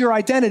 What is your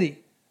identity?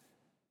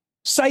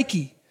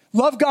 Psyche.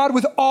 Love God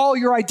with all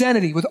your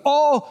identity, with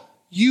all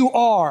you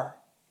are.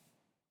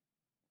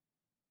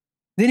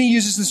 Then he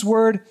uses this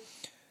word,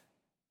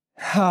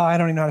 I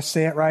don't even know how to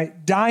say it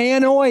right,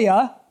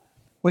 dianoia,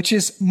 which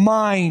is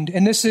mind.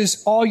 And this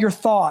is all your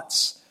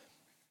thoughts,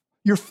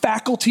 your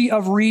faculty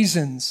of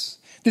reasons.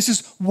 This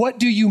is what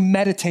do you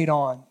meditate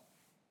on?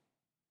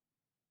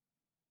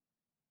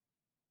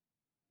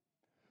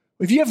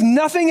 If you have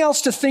nothing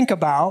else to think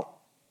about,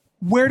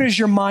 where does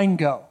your mind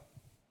go?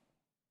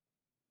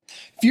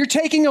 If you're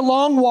taking a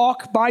long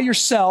walk by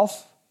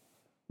yourself,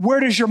 where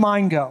does your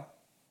mind go?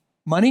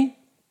 Money?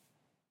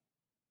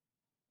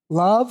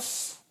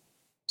 Love?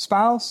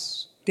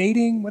 Spouse?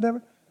 Dating?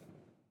 Whatever?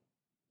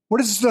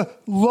 What is the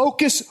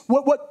locus?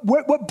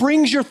 What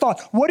brings your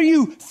thought? What do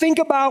you think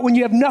about when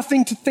you have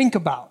nothing to think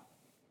about?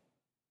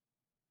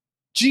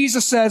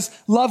 Jesus says,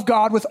 love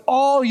God with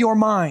all your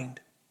mind.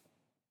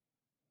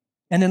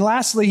 And then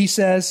lastly, he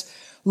says,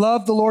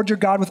 love the Lord your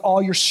God with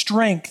all your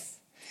strength.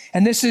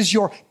 And this is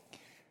your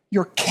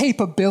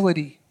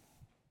capability.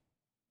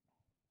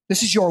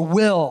 This is your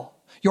will,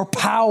 your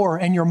power,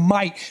 and your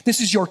might.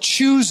 This is your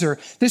chooser.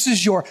 This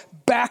is your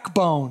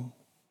backbone.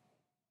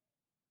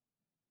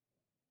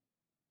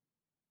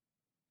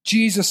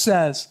 Jesus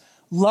says,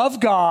 love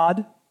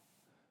God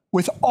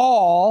with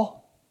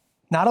all,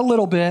 not a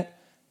little bit,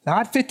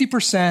 not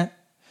 50%,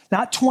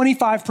 not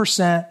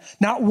 25%,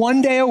 not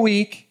one day a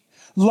week.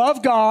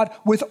 Love God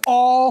with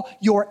all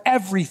your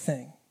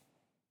everything.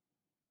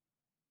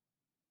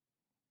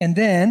 And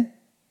then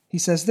he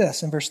says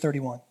this in verse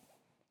 31.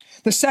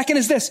 The second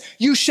is this,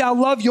 you shall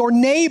love your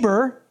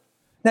neighbor.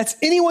 That's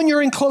anyone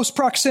you're in close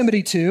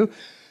proximity to.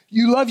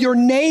 You love your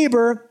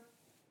neighbor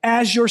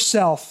as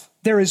yourself.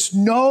 There is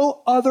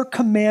no other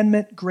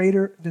commandment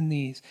greater than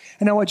these.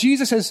 And now what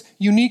Jesus has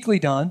uniquely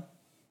done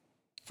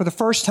for the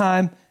first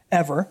time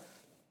ever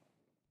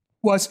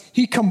was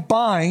he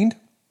combined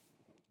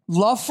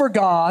love for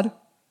God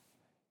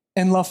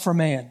and love for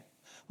man.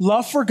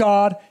 Love for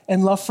God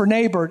and love for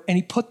neighbor, and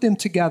he put them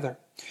together.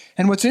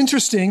 And what's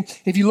interesting,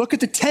 if you look at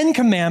the 10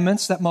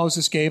 commandments that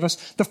Moses gave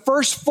us, the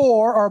first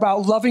 4 are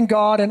about loving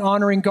God and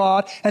honoring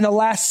God, and the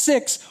last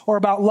 6 are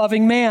about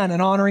loving man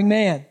and honoring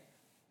man.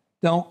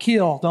 Don't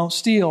kill, don't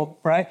steal,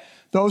 right?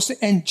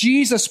 And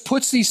Jesus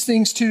puts these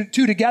things two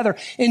together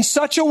in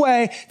such a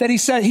way that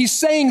he's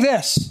saying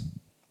this.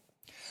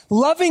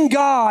 Loving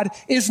God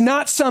is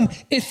not some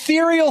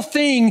ethereal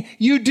thing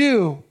you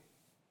do.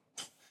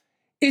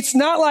 It's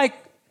not like,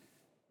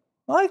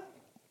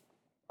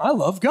 I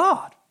love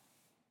God.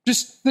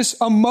 Just this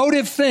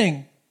emotive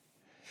thing.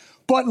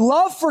 But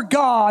love for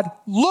God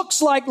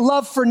looks like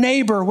love for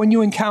neighbor when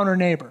you encounter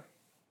neighbor.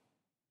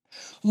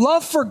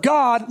 Love for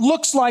God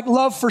looks like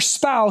love for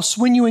spouse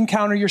when you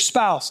encounter your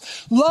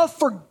spouse. Love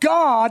for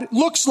God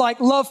looks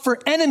like love for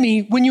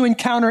enemy when you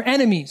encounter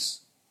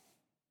enemies.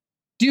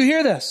 Do you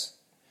hear this?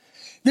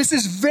 This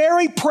is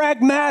very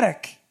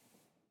pragmatic.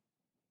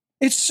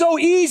 It's so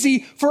easy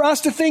for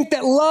us to think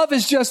that love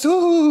is just,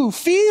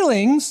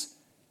 feelings.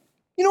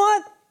 You know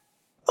what?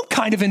 I'm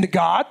kind of into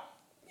God.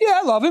 Yeah,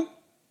 I love him.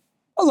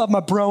 I love my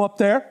bro up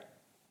there,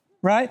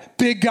 right?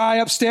 Big guy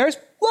upstairs.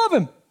 Love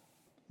him.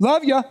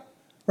 Love ya,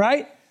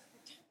 right?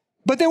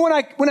 But then when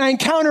I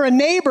encounter a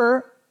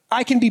neighbor,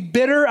 I can be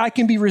bitter, I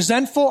can be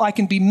resentful, I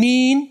can be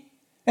mean,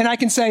 and I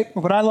can say,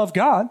 well, but I love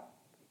God.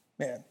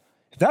 Man,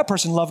 if that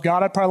person loved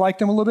God, I'd probably like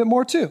them a little bit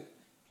more too.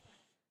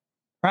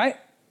 Right?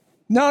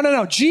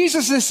 No.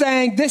 Jesus is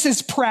saying this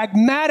is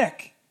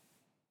pragmatic.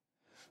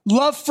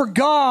 Love for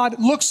God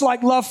looks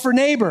like love for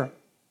neighbor.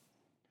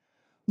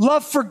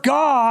 Love for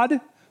God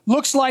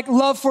looks like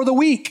love for the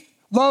weak,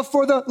 love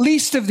for the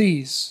least of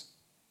these.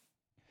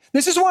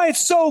 This is why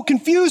it's so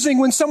confusing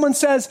when someone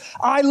says,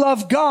 I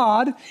love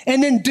God,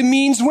 and then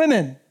demeans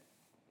women.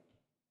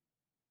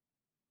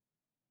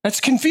 That's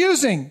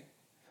confusing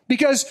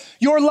because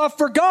your love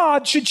for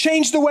God should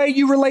change the way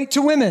you relate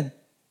to women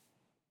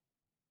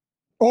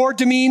or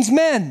demeans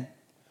men.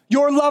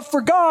 Your love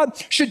for God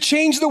should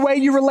change the way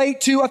you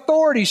relate to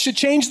authorities, should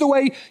change the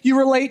way you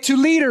relate to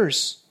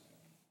leaders.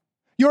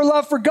 Your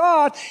love for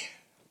God,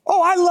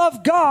 I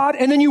love God,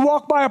 and then you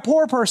walk by a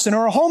poor person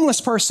or a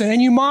homeless person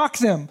and you mock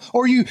them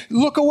or you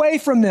look away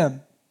from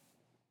them.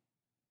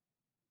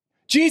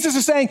 Jesus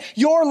is saying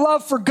your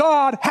love for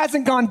God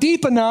hasn't gone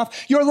deep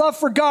enough. Your love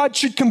for God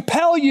should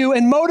compel you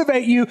and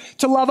motivate you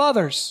to love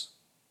others.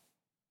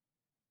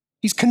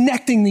 He's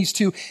connecting these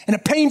two in a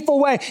painful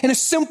way, in a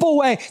simple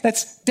way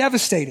that's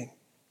devastating.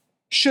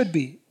 Should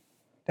be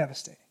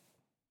devastating.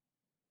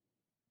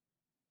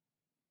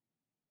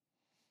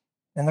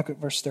 And look at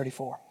verse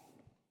 34.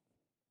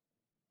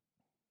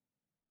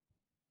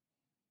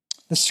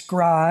 The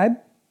scribe,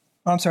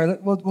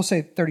 we'll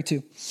say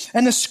 32.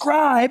 And the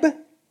scribe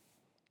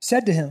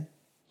said to him,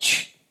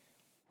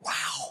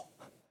 wow,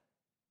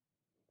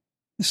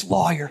 this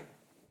lawyer,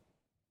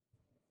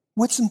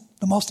 what's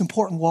the most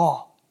important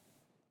law?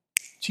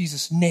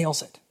 Jesus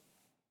nails it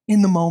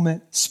in the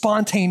moment,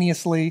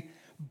 spontaneously,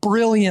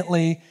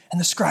 brilliantly, and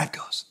the scribe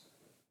goes,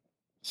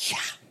 yeah,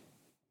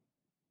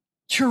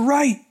 you're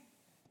right,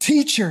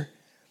 teacher.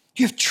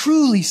 You have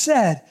truly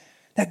said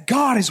that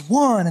God is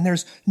one and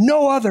there's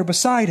no other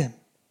beside him.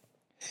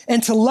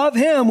 And to love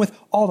him with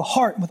all the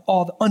heart and with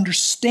all the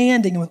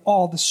understanding and with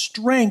all the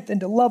strength and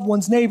to love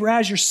one's neighbor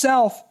as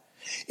yourself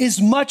is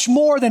much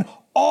more than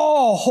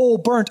all whole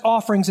burnt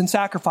offerings and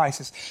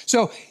sacrifices.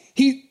 So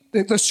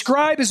the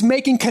scribe is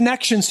making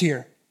connections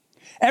here.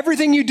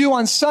 Everything you do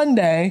on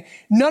Sunday,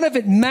 none of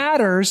it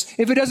matters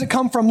if it doesn't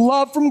come from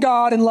love from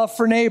God and love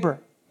for neighbor.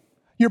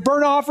 Your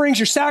burnt offerings,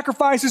 your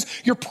sacrifices,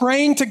 you're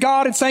praying to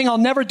God and saying, I'll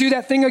never do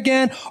that thing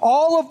again.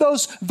 All of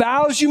those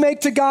vows you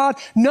make to God,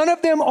 none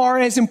of them are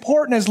as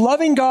important as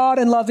loving God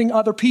and loving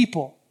other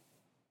people.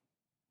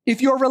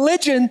 If your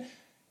religion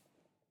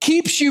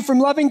keeps you from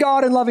loving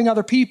God and loving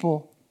other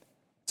people,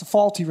 it's a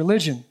faulty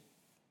religion.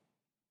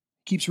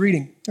 Keeps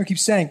reading, or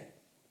keeps saying.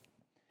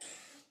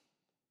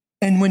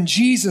 And when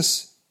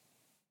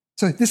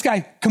so this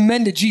guy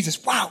commended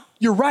Jesus. Wow,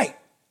 you're right.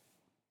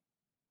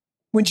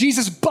 When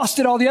Jesus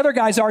busted all the other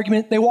guys'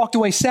 argument, they walked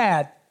away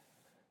sad.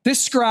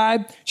 This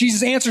scribe,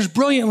 Jesus answers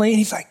brilliantly, and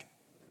he's like,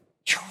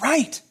 you're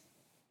right.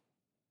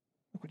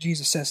 Look what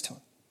Jesus says to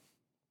him.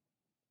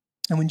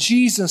 And when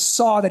Jesus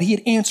saw that he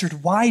had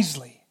answered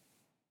wisely,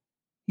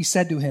 he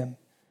said to him,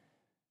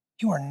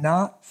 you are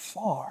not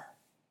far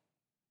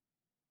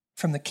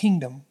from the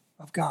kingdom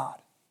of God.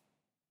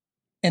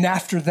 And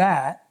after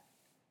that,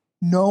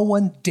 no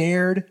one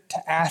dared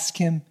to ask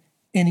him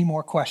any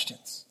more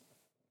questions.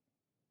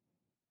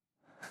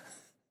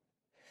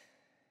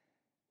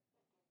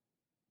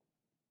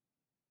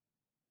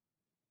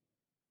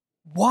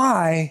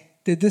 Why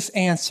did this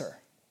answer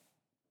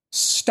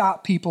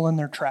stop people in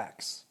their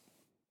tracks?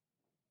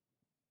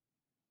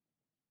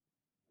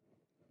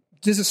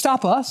 Does it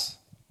stop us?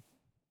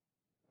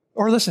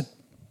 Or listen,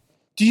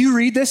 do you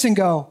read this and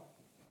go,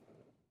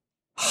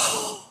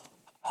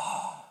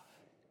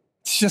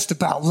 it's just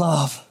about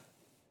love.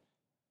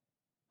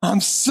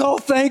 I'm so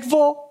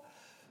thankful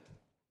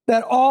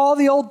that all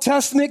the Old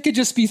Testament could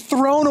just be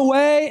thrown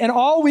away and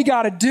all we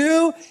got to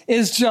do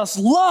is just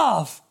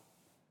love.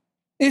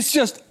 It's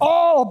just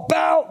all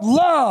about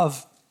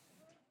love.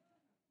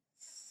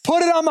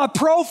 Put it on my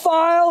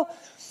profile.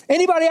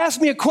 Anybody ask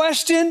me a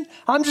question,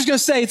 I'm just going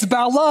to say it's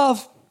about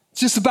love.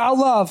 It's just about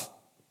love.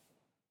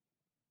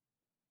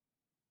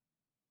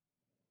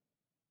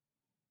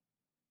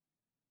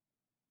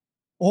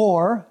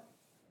 Or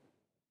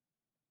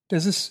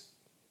does this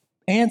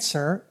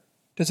answer,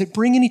 does it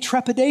bring any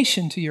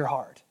trepidation to your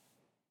heart?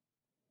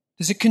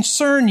 Does it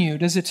concern you?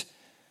 Does it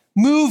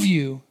move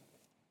you?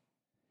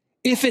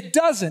 If it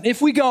doesn't, if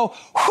we go,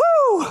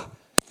 whew,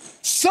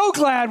 so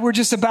glad we're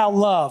just about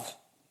love,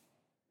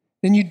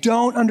 then you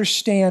don't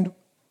understand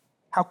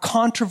how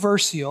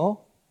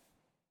controversial,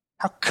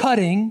 how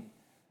cutting,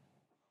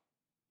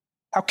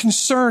 how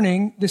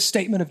concerning this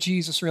statement of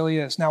Jesus really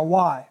is. Now,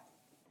 why?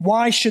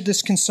 Why should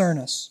this concern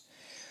us?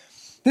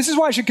 This is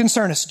why it should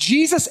concern us.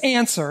 Jesus'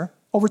 answer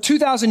over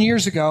 2,000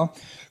 years ago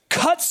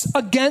cuts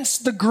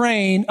against the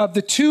grain of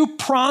the two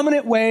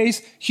prominent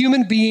ways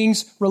human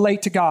beings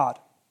relate to God.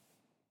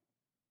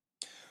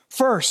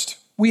 First,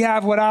 we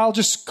have what I'll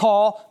just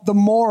call the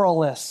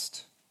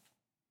moralist.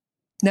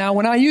 Now,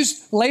 when I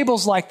use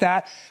labels like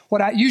that,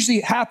 what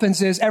usually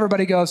happens is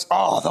everybody goes,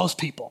 oh, those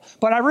people.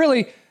 But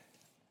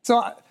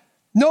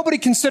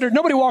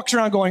nobody walks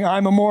around going,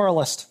 I'm a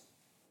moralist,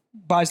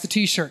 buys the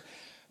t-shirt.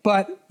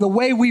 But the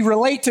way we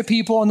relate to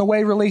people and the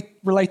way we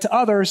relate to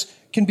others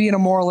can be in a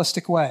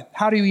moralistic way.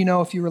 How do you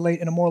know if you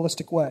relate in a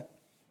moralistic way?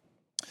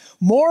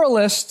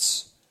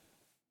 Moralists,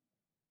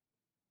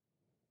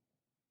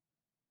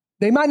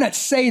 they might not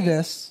say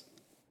this,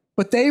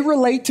 but they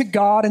relate to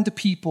God and to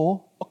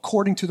people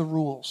according to the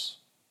rules.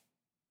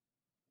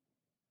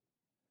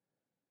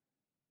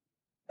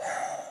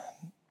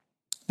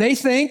 They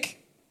think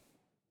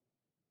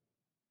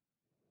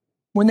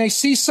when they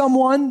see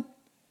someone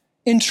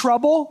in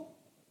trouble,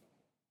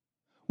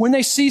 when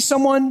they see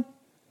someone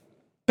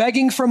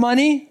begging for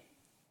money,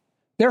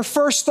 their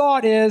first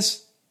thought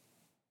is,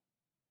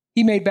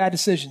 he made bad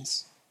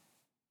decisions.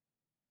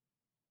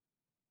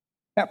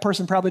 That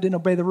person probably didn't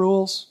obey the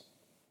rules.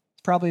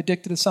 He's probably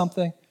addicted to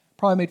something.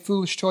 Probably made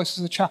foolish choices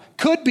as a child.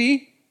 Could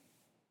be.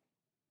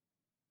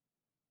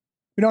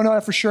 We don't know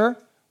that for sure.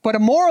 But a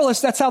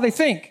moralist, that's how they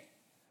think.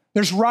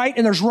 There's right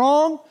and there's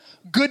wrong.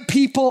 Good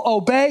people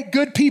obey.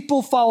 Good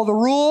people follow the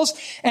rules.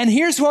 And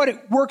here's what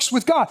it works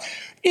with God.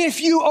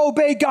 If you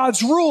obey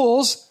God's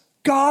rules,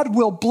 God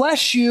will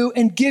bless you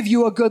and give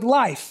you a good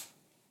life.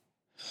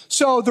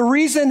 So the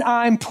reason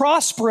I'm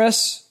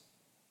prosperous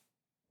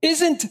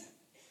isn't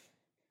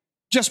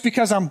just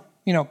because I'm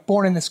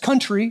born in this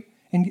country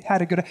and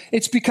had a good,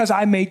 it's because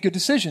I made good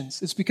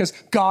decisions. It's because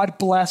God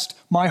blessed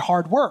my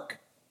hard work.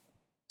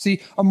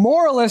 See, a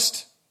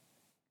moralist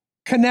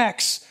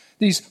connects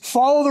these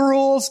follow the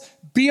rules,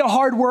 be a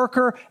hard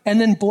worker, and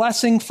then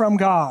blessing from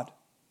God.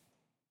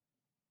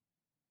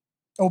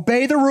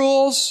 Obey the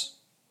rules,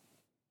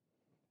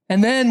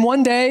 and then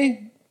one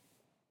day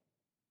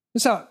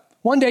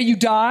you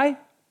die,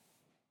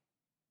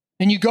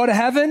 and you go to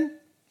heaven,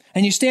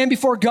 and you stand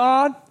before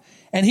God,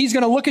 and he's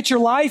going to look at your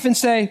life and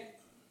say,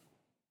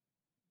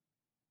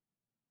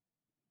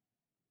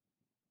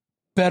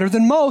 better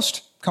than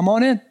most, come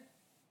on in.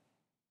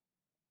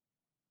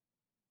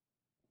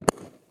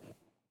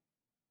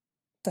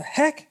 What the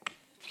heck?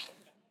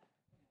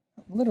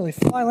 Literally,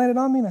 fly landed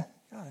on me.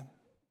 God.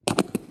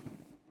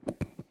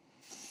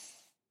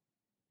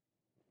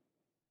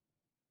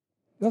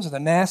 Those are the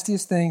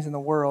nastiest things in the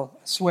world,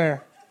 I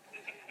swear.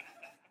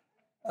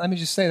 Let me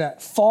just say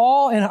that.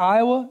 Fall in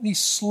Iowa, these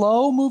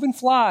slow-moving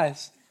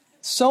flies,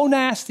 so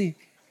nasty.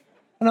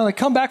 I know they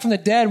come back from the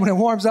dead when it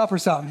warms up or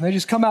something. They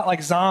just come out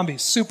like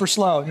zombies, super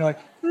slow. And you're like,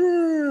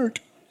 Rrrt.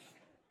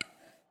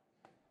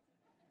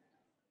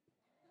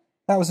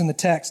 That was in the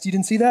text. You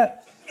didn't see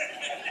that?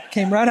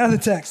 Came right out of the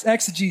text.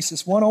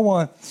 Exegesis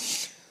 101.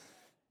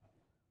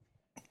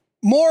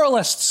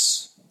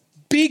 Moralists,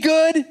 be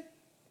good,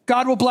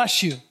 God will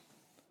bless you.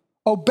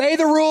 Obey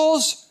the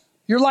rules,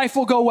 your life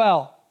will go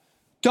well.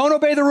 Don't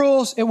obey the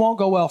rules, it won't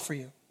go well for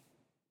you.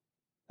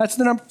 That's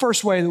the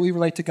first way that we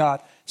relate to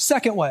God.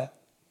 Second way,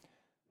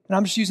 and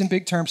I'm just using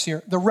big terms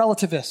here, the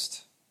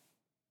relativist.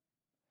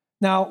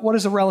 Now, what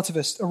is a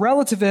relativist? A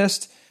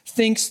relativist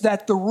thinks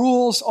that the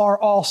rules are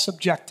all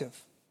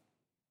subjective.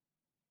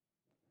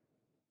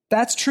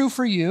 That's true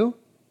for you.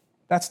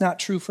 That's not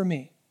true for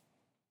me.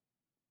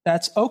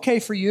 That's okay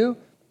for you.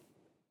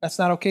 That's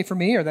not okay for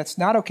me, or that's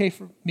not okay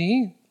for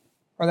me,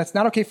 or that's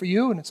not okay for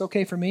you, and it's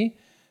okay for me.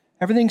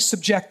 Everything's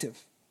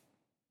subjective.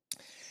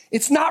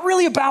 It's not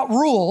really about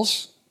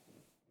rules.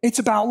 It's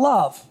about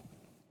love.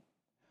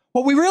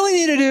 What we really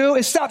need to do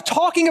is stop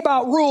talking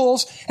about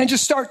rules and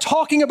just start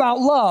talking about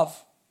love.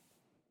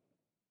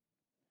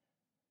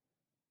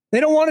 They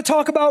don't want to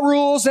talk about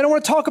rules. They don't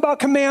want to talk about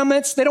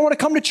commandments. They don't want to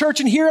come to church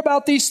and hear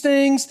about these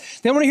things.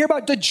 They don't want to hear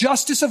about the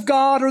justice of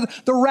God or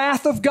the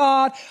wrath of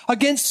God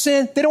against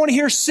sin. They don't want to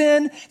hear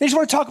sin. They just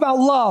want to talk about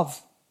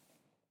love.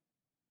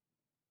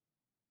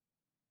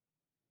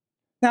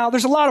 Now,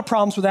 there's a lot of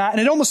problems with that, and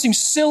it almost seems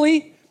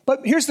silly, but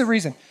here's the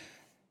reason.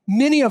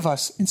 Many of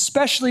us,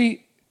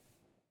 especially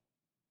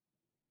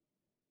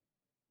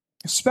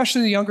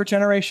the younger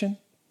generation,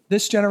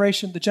 this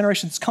generation, the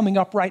generation that's coming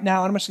up right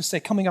now, and I'm just going to say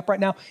coming up right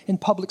now in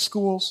public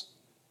schools,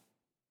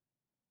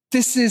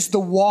 this is the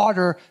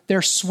water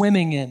they're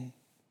swimming in.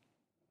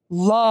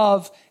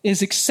 Love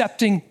is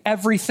accepting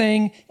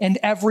everything and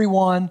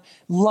everyone.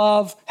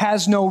 Love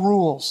has no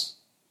rules.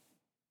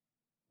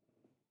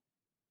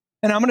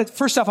 And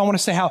first off, I want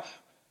to say how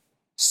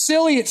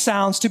silly it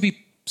sounds to be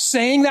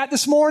saying that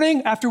this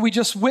morning after we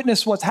just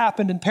witnessed what's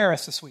happened in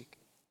Paris this week.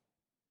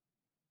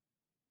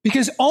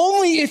 Because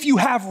only if you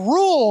have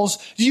rules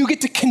do you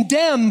get to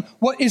condemn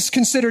what is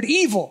considered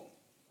evil.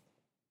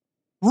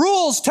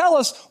 Rules tell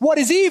us what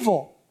is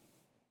evil.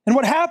 And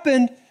what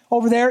happened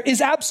over there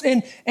is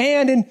and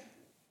in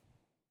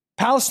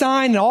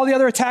Palestine and all the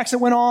other attacks that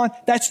went on,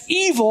 that's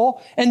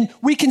evil. And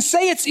we can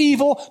say it's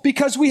evil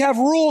because we have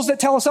rules that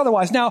tell us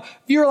otherwise. Now, if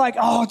you're like,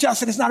 oh,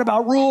 Justin, it's not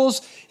about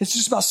rules. It's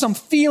just about some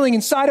feeling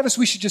inside of us.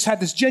 We should just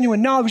have this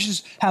genuine knowledge. We should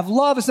just have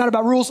love. It's not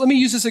about rules. Let me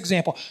use this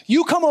example.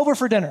 You come over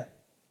for dinner.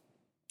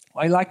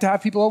 I like to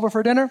have people over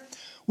for dinner.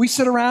 We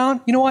sit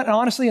around. You know what? And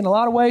honestly, in a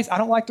lot of ways, I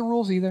don't like the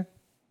rules either.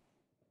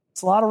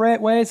 It's a lot of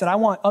ways that I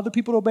want other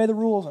people to obey the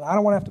rules, and I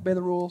don't want to have to obey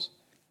the rules.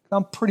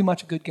 I'm pretty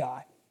much a good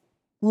guy.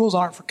 Rules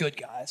aren't for good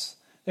guys.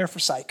 They're for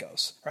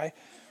psychos, right?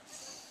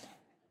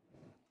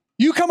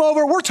 You come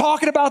over, we're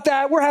talking about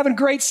that. We're having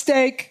great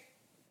steak,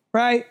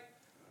 right?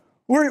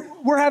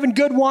 We're having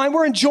good wine.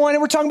 We're enjoying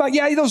it. We're talking about,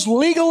 those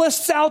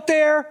legalists out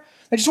there.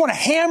 They just want to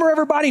hammer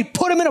everybody and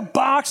put them in a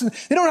box, and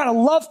they don't know how to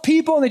love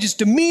people, and they just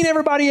demean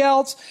everybody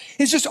else.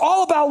 It's just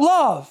all about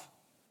love.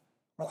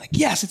 We're like,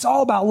 yes, it's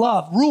all about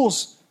love.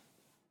 Rules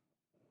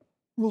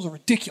are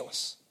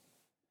ridiculous.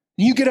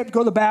 And you get up to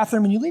go to the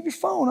bathroom, and you leave your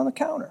phone on the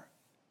counter.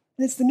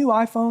 And it's the new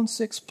iPhone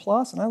 6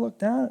 Plus, and I look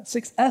down at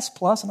 6S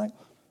Plus, and I've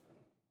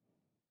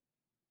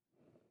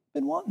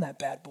been wanting that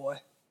bad boy.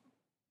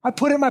 I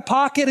put it in my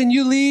pocket, and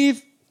you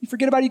leave. You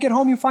forget about it. You get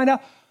home, you find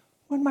out,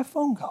 where'd my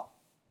phone go?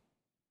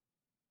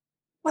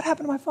 What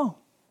happened to my phone?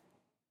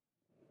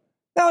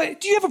 Now,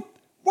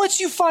 once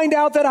you find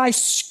out that I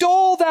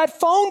stole that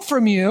phone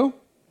from you,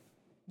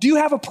 do you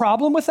have a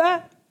problem with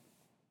that?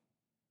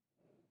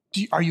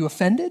 Are you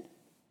offended?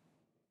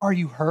 Are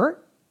you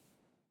hurt?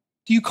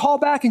 Do you call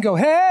back and go,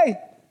 hey,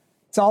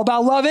 it's all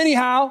about love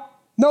anyhow.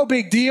 No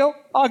big deal.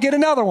 I'll get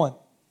another one.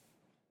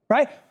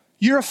 Right?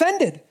 You're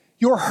offended.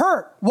 You're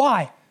hurt.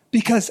 Why?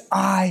 Because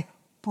I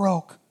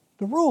broke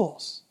the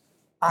rules.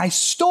 I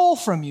stole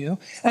from you.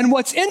 And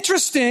what's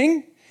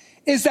interesting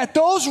is that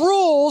those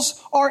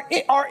rules are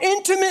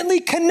intimately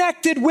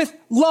connected with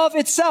love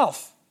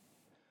itself.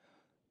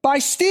 By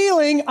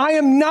stealing, I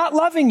am not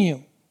loving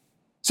you.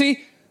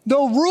 See, the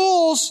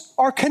rules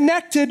are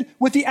connected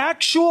with the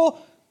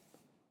actual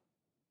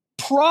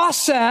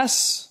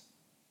process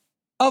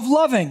of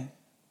loving.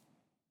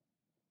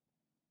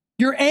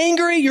 You're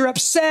angry, you're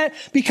upset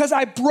because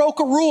I broke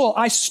a rule.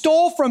 I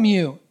stole from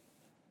you.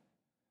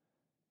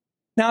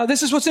 Now,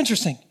 this is what's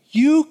interesting.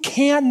 You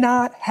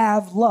cannot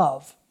have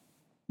love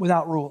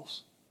without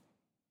rules.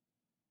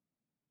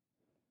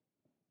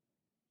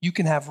 You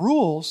can have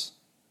rules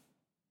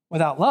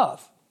without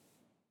love,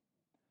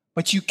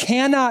 but you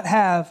cannot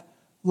have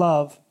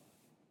love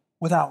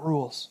without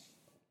rules.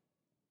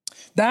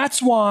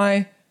 That's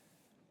why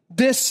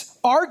this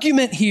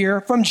argument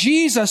here from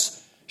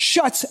Jesus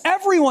shuts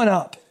everyone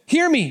up.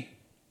 Hear me.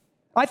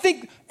 I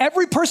think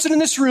every person in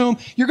this room,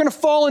 you're going to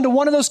fall into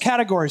one of those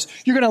categories.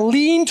 You're going to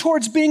lean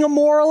towards being a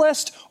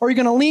moralist, or you're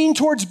going to lean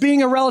towards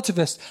being a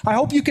relativist. I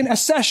hope you can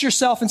assess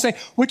yourself and say,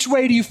 which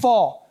way do you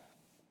fall?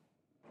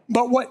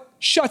 But what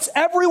shuts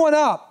everyone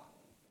up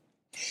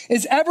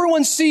is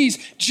everyone sees,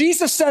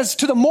 Jesus says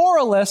to the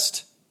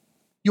moralist,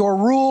 your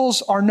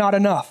rules are not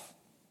enough.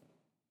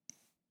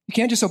 You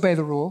can't just obey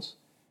the rules.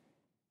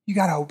 You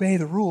got to obey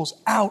the rules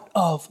out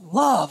of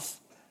love.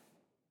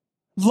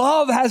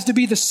 Love has to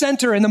be the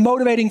center and the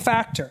motivating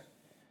factor.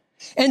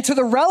 And to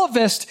the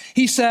relativist,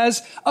 he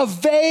says, a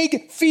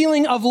vague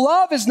feeling of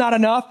love is not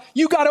enough.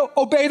 You got to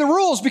obey the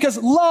rules because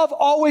love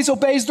always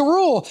obeys the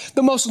rule.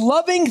 The most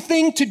loving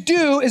thing to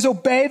do is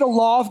obey the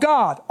law of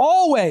God,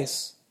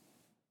 always.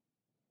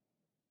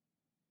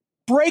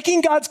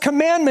 Breaking God's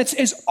commandments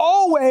is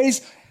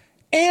always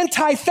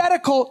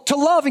antithetical to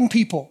loving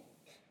people.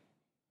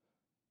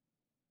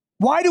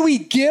 Why do we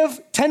give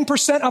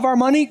 10% of our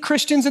money,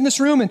 Christians in this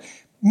room and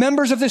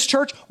members of this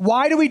church?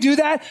 Why do we do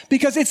that?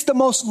 Because it's the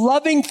most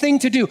loving thing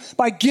to do.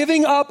 By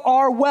giving up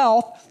our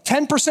wealth,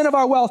 10% of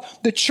our wealth,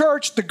 the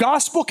church, the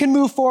gospel can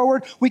move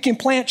forward. We can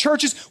plant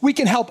churches. We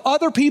can help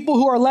other people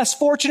who are less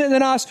fortunate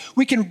than us.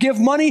 We can give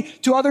money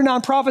to other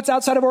nonprofits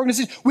outside of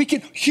organizations.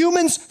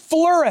 Humans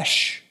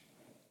flourish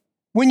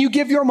when you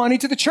give your money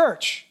to the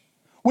church.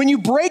 When you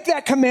break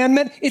that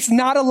commandment, it's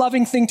not a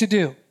loving thing to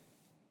do.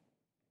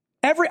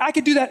 I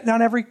could do that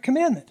on every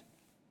commandment.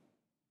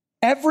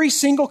 Every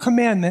single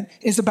commandment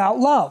is about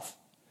love.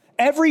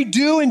 Every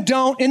do and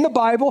don't in the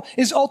Bible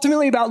is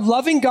ultimately about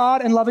loving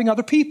God and loving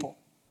other people.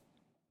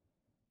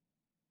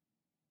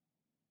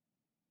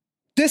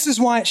 This is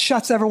why it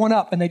shuts everyone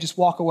up and they just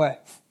walk away.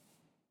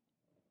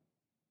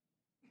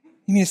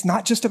 You mean it's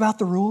not just about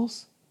the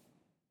rules?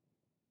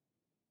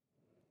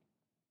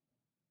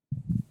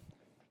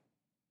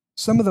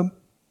 Some of them,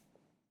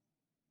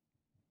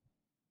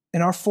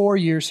 in our 4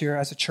 years here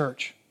as a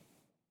church,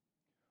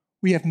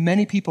 we have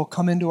many people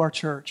come into our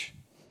church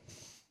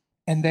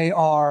and they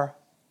are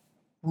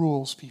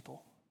rules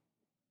people.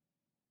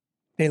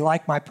 They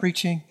like my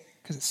preaching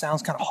because it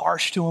sounds kind of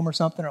harsh to them or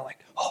something, or like,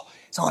 oh,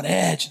 it's on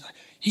edge.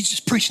 He's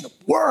just preaching the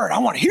word. I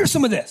want to hear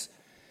some of this.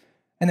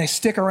 And they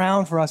stick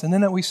around for us. And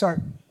then we start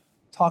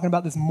talking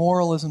about this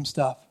moralism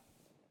stuff.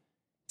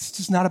 It's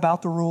just not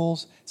about the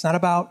rules. It's not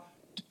about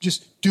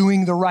just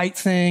doing the right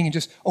thing and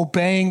just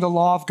obeying the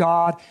law of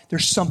God.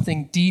 There's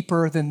something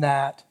deeper than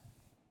that.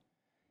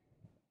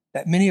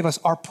 That many of us,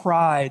 our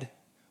pride,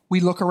 we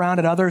look around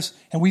at others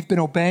and we've been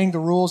obeying the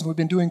rules and we've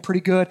been doing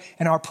pretty good,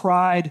 and our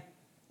pride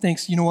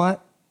thinks, you know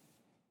what?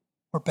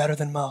 We're better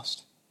than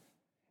most.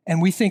 And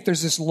we think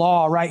there's this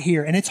law right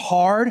here, and it's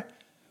hard,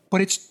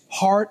 but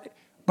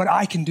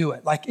I can do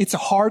it. Like, it's a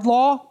hard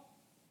law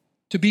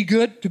to be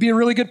good, to be a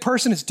really good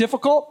person. It's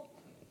difficult,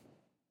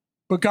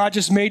 but God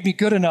just made me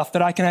good enough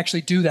that I can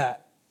actually do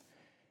that.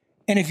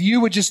 And if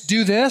you would just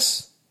do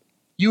this,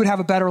 you would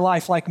have a better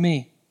life like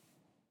me.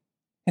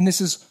 And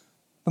this is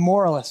the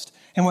moralist.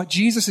 And what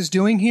Jesus is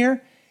doing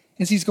here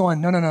is he's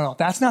going, no,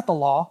 that's not the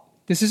law.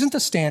 This isn't the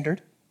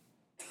standard.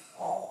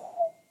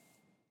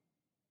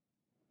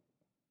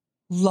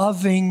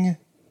 Loving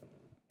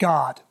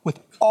God with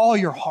all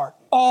your heart,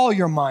 all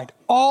your mind,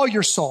 all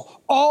your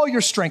soul, all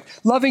your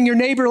strength. Loving your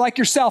neighbor like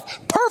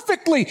yourself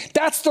perfectly.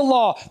 That's the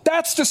law.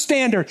 That's the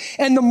standard.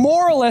 And the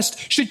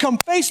moralist should come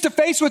face to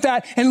face with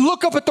that and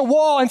look up at the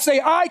wall and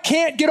say, I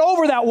can't get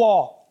over that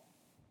wall.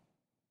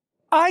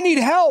 I need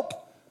help.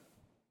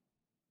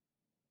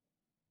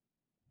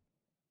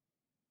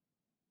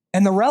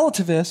 And the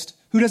relativist,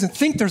 who doesn't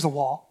think there's a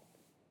wall,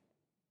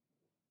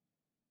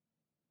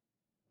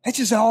 it's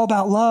just all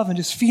about love and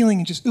just feeling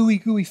and just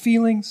ooey gooey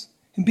feelings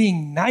and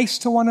being nice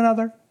to one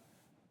another.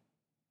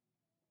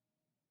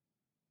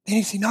 Then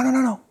you say,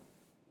 no.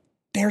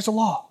 There's a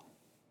law.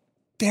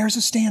 There's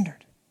a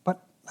standard.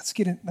 But let's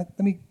get in.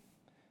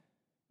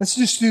 Let's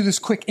just do this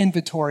quick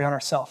inventory on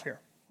ourselves here,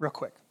 real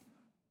quick,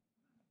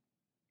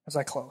 as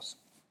I close.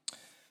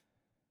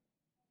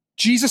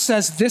 Jesus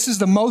says this is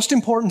the most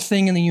important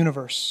thing in the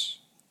universe.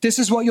 This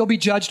is what you'll be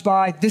judged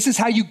by. This is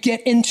how you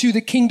get into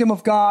the kingdom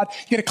of God.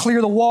 You got to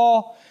clear the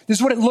wall. This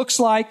is what it looks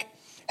like.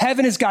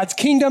 Heaven is God's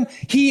kingdom.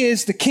 He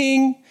is the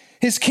king.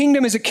 His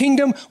kingdom is a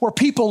kingdom where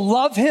people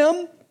love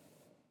him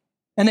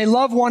and they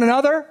love one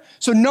another.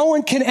 So no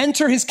one can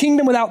enter his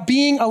kingdom without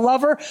being a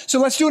lover. So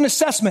let's do an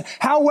assessment.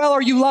 How well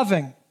are you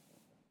loving?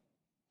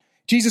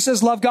 Jesus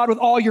says, love God with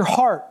all your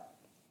heart.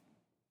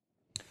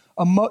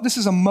 This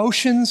is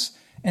emotions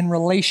and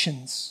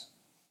relations.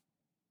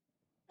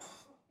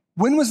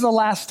 When was the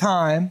last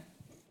time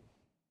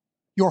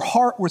your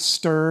heart was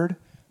stirred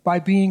by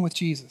being with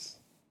Jesus?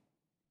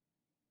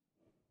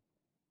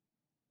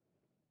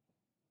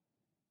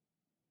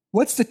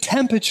 What's the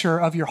temperature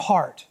of your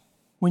heart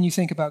when you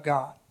think about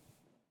God?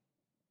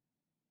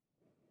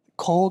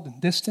 Cold and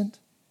distant?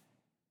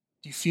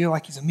 Do you feel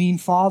like he's a mean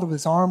father with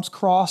his arms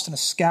crossed and a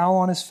scowl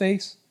on his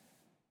face? Do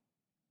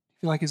you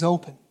feel like he's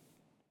open?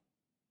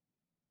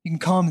 You can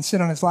come and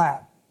sit on his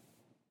lap.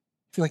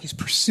 You feel like he's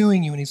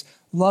pursuing you and he's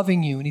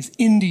loving you and he's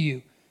into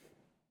you.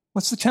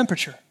 What's the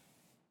temperature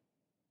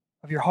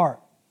of your heart?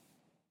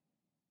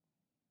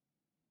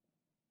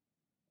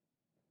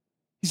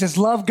 He says,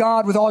 love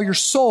God with all your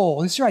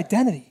soul. This is your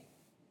identity.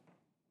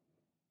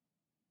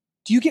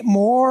 Do you get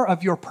more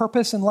of your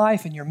purpose in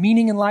life and your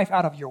meaning in life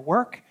out of your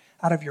work,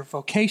 out of your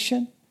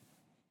vocation?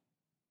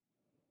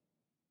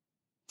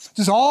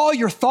 Does all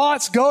your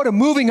thoughts go to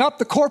moving up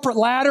the corporate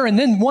ladder and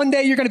then one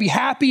day you're going to be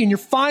happy and you're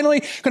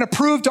finally going to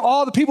prove to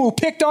all the people who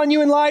picked on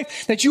you in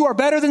life that you are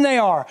better than they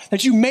are,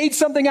 that you made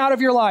something out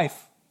of your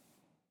life?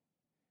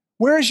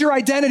 Where is your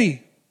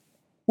identity?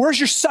 Where's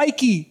your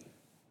psyche?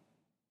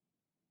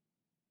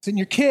 It's in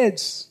your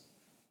kids.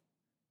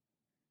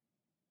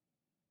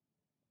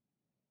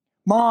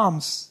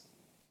 Moms,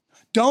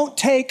 don't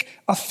take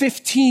a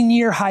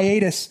 15-year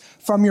hiatus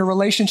from your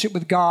relationship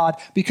with God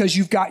because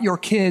you've got your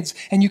kids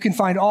and you can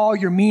find all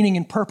your meaning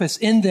and purpose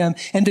in them.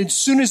 And then as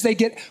soon as they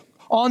get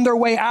on their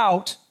way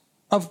out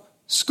of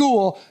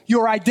school,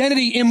 your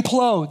identity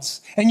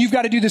implodes. And you've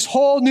got to do this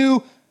whole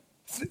new,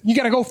 you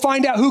got to go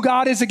find out who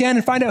God is again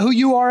and find out who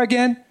you are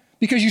again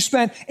because you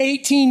spent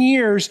 18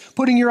 years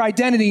putting your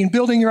identity and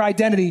building your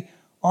identity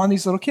on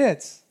these little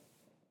kids.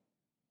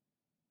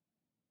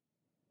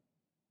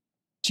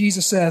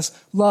 Jesus says,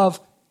 love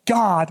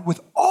God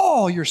with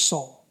all your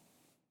soul,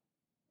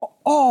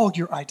 all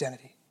your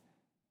identity.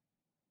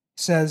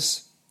 He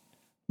says,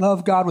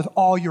 love God with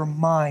all your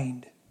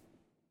mind.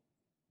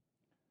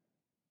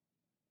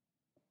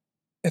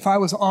 If I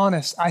was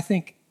honest, I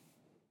think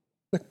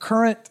the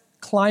current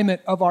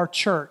climate of our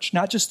church,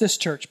 not just this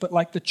church, but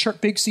like the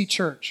church, Big C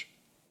church,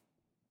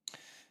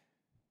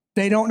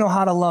 they don't know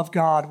how to love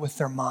God with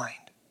their mind.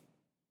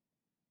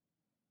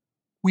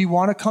 We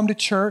want to come to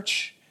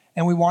church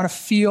and we want to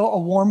feel a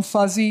warm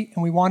fuzzy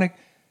and we want to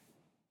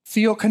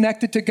feel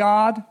connected to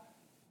God,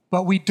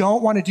 but we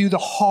don't want to do the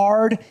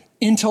hard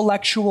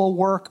intellectual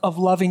work of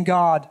loving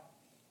God.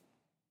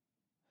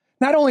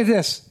 Not only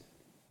this,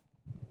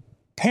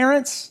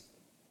 parents,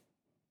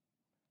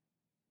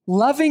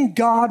 loving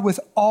God with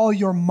all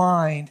your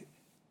mind.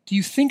 Do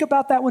you think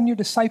about that when you're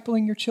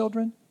discipling your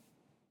children?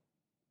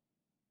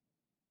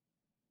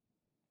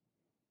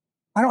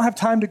 I don't have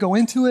time to go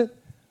into it.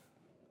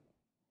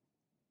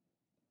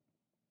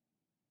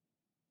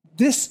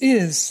 This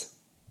is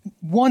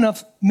one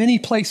of many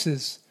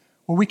places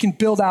where we can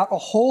build out a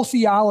whole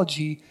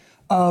theology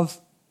of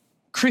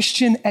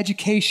Christian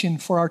education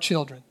for our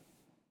children.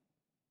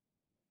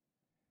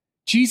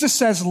 Jesus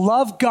says,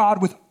 love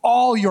God with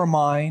all your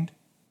mind.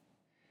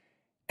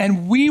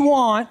 And we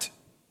want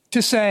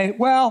to say,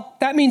 well,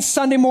 that means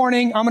Sunday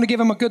morning, I'm going to give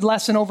them a good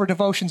lesson over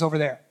devotions over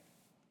there.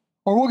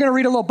 Or we're going to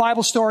read a little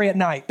Bible story at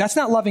night. That's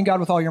not loving God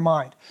with all your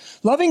mind.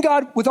 Loving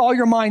God with all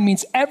your mind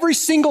means every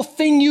single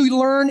thing you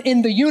learn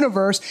in the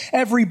universe,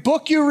 every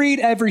book you read,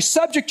 every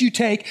subject you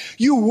take,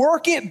 you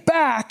work it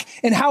back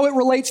in how it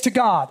relates to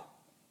God.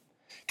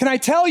 Can I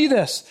tell you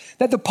this?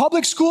 That the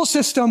public school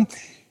system,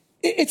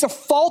 it's a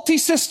faulty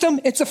system.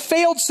 It's a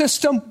failed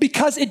system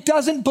because it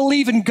doesn't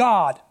believe in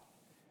God.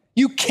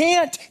 You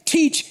can't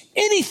teach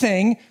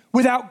anything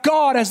without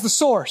God as the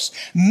source.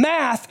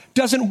 Math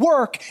doesn't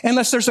work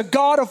unless there's a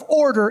God of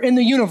order in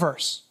the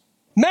universe.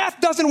 Math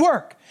doesn't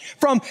work.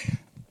 From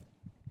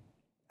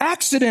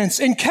accidents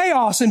and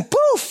chaos and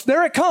poof,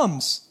 there it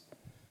comes.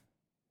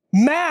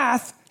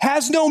 Math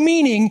has no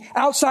meaning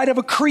outside of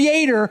a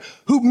creator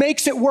who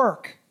makes it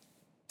work.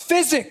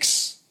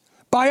 Physics,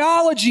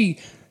 biology,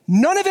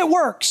 none of it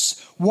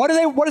works. What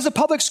does the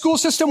public school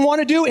system want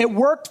to do? It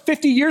worked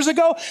 50 years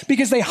ago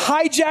because they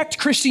hijacked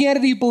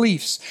Christianity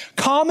beliefs,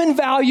 common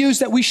values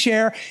that we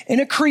share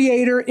in a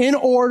creator, in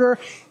order,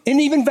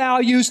 in even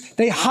values.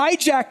 They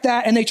hijack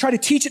that and they try to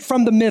teach it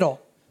from the middle.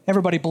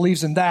 Everybody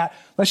believes in that.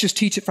 Let's just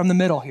teach it from the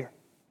middle here.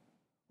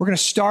 We're going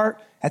to start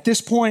at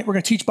this point. We're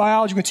going to teach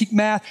biology. We're going to teach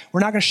math. We're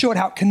not going to show it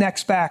how it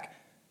connects back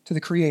to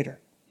the creator.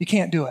 You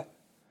can't do it.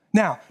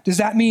 Now, does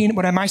that mean,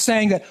 am I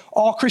saying that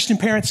all Christian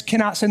parents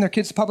cannot send their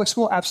kids to public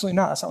school? Absolutely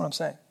not. That's not what I'm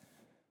saying.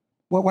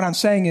 What I'm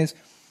saying is,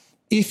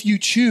 if you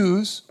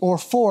choose or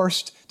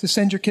forced to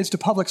send your kids to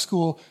public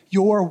school,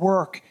 your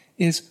work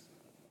is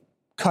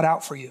cut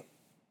out for you.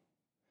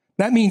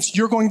 That means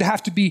you're going to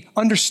have to be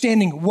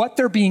understanding what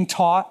they're being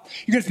taught.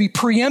 You're going to be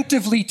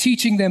preemptively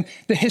teaching them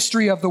the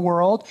history of the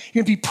world.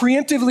 You're going to be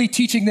preemptively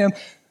teaching them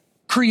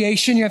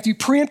creation. You have to be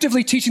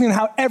preemptively teaching them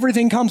how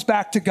everything comes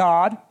back to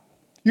God.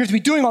 You're going to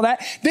be doing all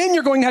that. Then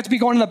you're going to have to be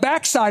going on the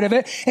backside of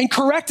it and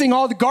correcting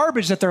all the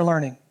garbage that they're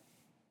learning.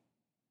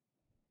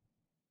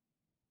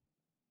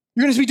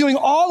 You're going to be doing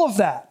all of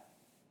that.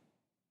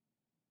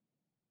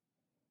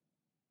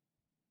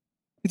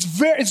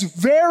 It's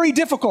very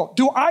difficult.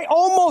 I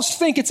almost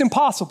think it's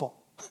impossible.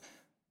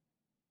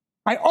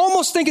 I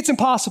almost think it's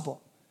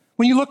impossible.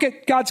 When you look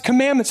at God's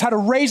commandments, how to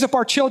raise up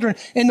our children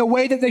in the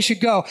way that they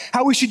should go,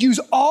 how we should use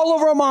all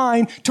of our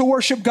mind to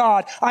worship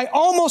God, I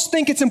almost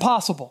think it's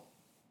impossible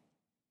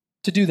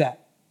to do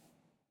that.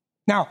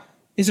 Now,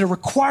 is it a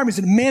requirement? Is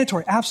it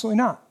mandatory? Absolutely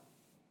not.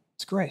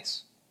 It's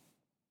grace.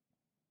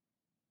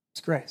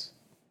 It's grace.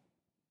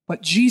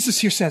 But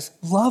Jesus here says,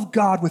 love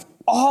God with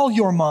all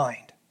your mind.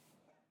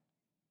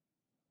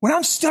 When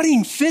I'm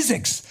studying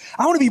physics,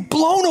 I want to be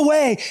blown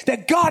away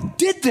that God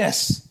did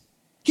this.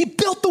 He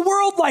built the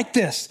world like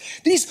this.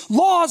 These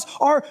laws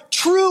are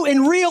true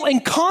and real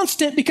and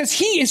constant because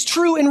he is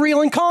true and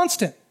real and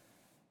constant.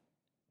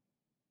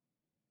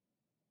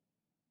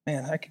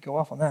 Man, I could go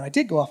off on that. I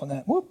did go off on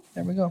that. Whoop,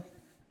 there we go.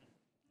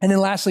 And then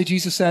lastly,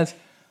 Jesus says,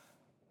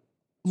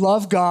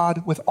 love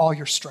God with all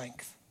your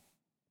strength.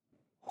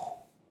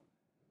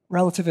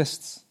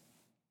 Relativists.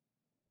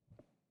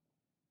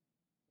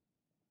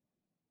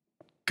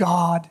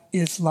 God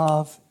is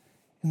love,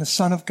 and the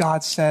Son of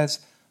God says,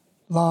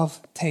 love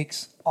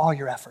takes all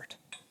your effort.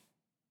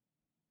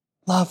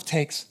 Love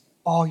takes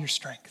all your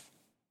strength.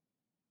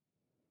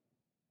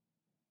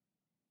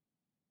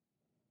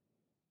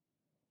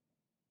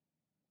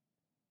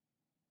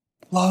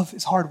 Love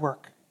is hard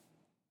work.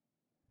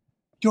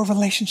 Your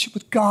relationship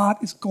with God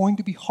is going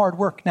to be hard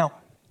work. Now,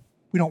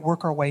 we don't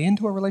work our way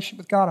into a relationship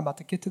with God. I'm about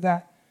to get to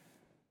that.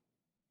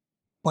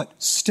 But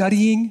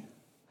studying,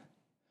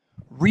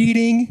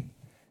 reading,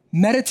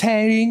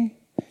 meditating,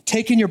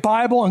 taking your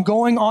Bible and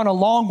going on a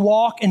long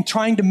walk and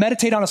trying to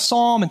meditate on a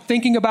psalm and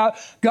thinking about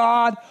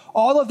God,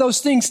 all of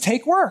those things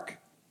take work.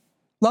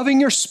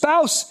 Loving your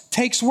spouse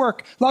takes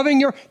work.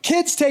 Loving your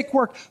kids take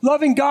work.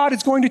 Loving God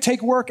is going to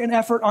take work and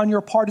effort on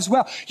your part as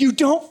well. You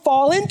don't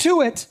fall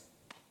into it.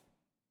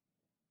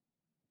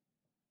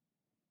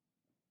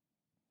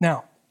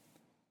 Now,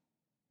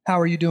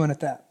 how are you doing at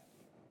that?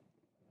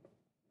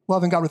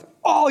 Loving God with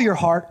all your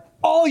heart,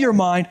 all your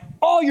mind,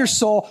 all your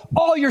soul,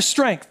 all your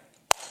strength.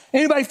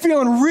 Anybody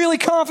feeling really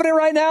confident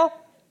right now?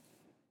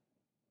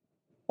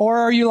 Or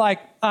are you like,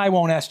 I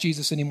won't ask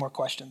Jesus any more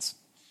questions?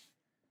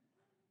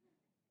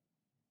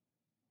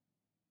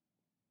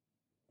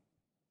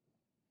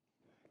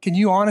 Can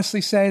you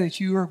honestly say that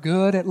you are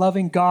good at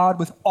loving God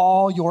with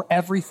all your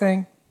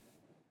everything?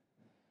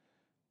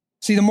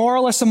 See, the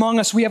moralists among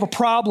us, we have a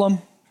problem.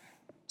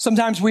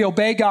 Sometimes we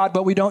obey God,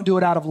 but we don't do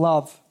it out of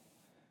love.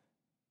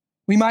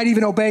 We might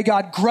even obey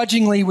God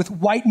grudgingly with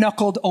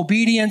white-knuckled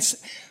obedience.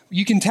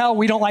 You can tell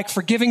we don't like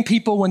forgiving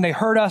people when they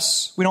hurt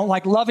us. We don't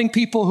like loving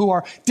people who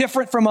are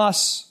different from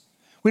us.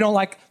 We don't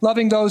like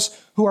loving those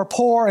who are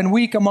poor and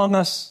weak among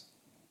us.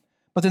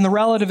 But then the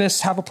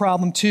relativists have a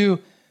problem too.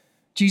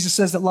 Jesus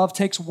says that love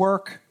takes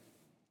work,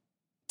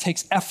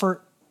 takes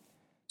effort.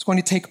 It's going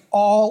to take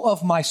all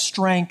of my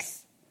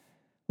strength.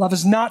 Love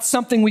is not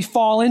something we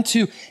fall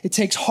into. It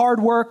takes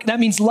hard work. That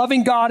means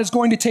loving God is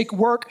going to take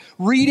work,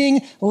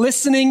 reading,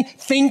 listening,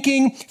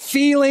 thinking,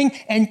 feeling,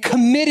 and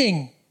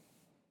committing.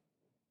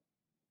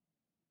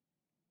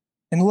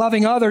 And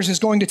loving others is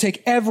going to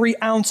take every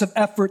ounce of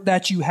effort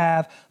that you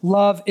have.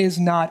 Love is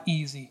not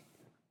easy.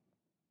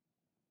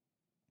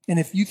 And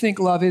if you think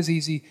love is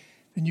easy,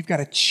 then you've got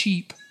a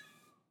cheap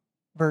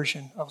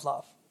version of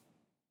love.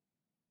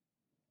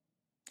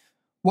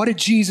 What did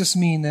Jesus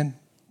mean then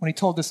when he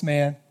told this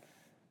man,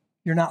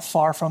 you're not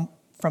far from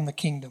the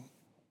kingdom?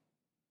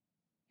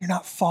 You're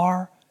not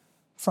far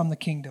from the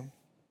kingdom.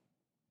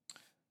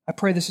 I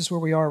pray this is where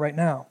we are right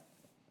now.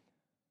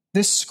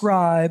 This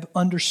scribe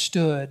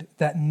understood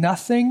that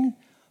nothing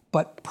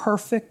but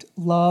perfect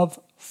love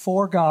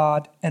for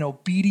God and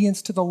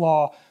obedience to the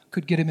law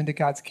could get him into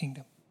God's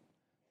kingdom.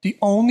 The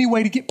only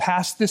way to get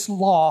past this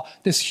law,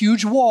 this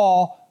huge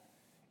wall,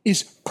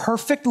 is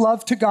perfect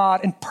love to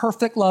God and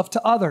perfect love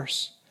to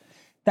others.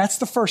 That's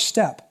the first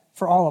step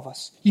for all of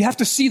us. You have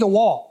to see the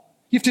wall.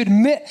 You have to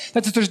admit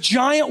that there's a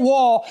giant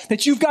wall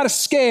that you've got to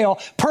scale,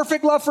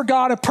 perfect love for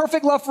God and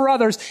perfect love for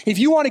others if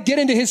you want to get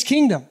into his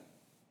kingdom.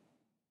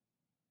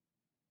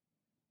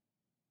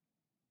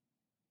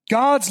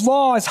 God's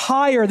law is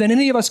higher than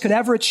any of us could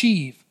ever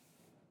achieve.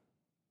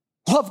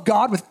 Love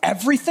God with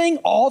everything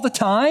all the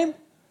time.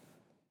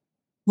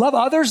 Love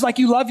others like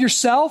you love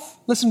yourself.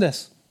 Listen to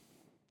this.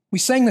 We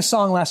sang this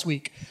song last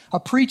week. A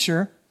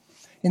preacher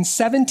in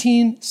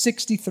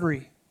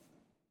 1763,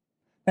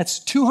 that's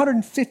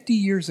 250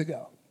 years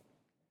ago,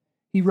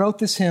 he wrote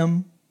this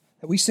hymn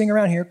that we sing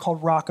around here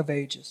called Rock of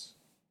Ages.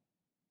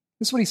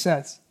 This is what he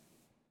says.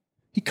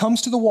 He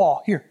comes to the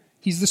wall. Here,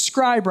 he's the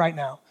scribe right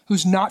now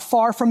who's not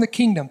far from the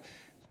kingdom.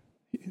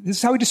 This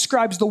is how he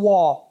describes the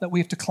wall that we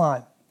have to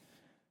climb.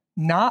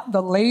 Not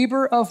the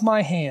labor of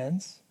my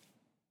hands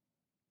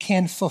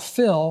can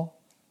fulfill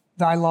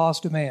thy law's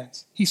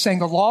demands. He's saying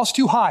the law's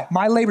too high.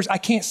 My labors, I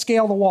can't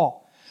scale the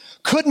wall.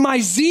 Could my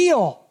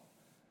zeal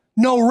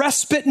no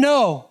respite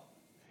know?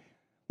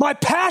 My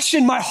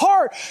passion, my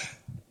heart,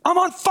 I'm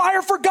on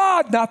fire for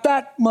God. Not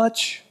that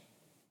much.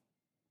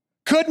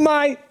 Could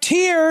my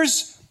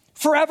tears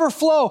forever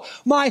flow?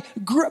 My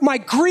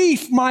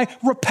grief, my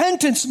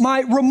repentance,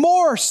 my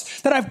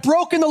remorse that I've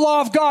broken the law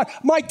of God,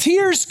 my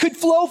tears could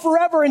flow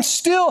forever and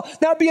still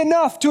not be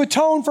enough to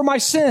atone for my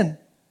sin.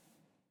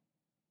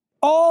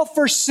 All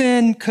for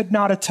sin could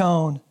not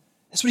atone.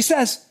 That's what he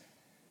says.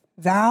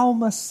 Thou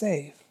must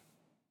save,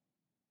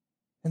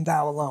 and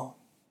thou alone.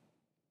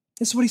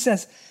 This is what he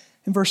says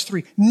in verse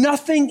 3.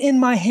 Nothing in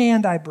my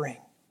hand I bring.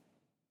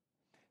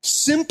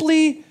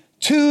 Simply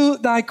to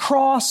thy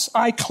cross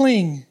I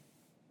cling.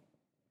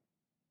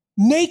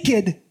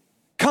 Naked,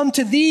 come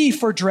to thee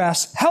for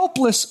dress.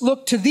 Helpless,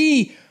 look to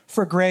thee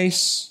for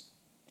grace.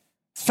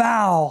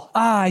 Foul,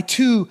 I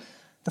to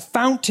the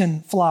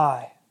fountain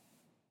fly.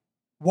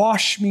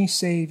 Wash me,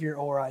 Savior,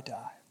 or I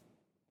die.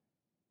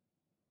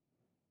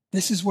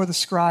 This is where the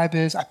scribe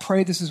is. I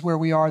pray this is where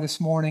we are this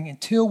morning.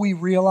 Until we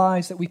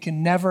realize that we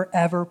can never,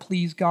 ever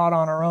please God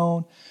on our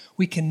own,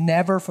 we can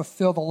never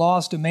fulfill the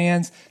law's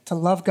demands to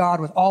love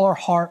God with all our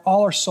heart,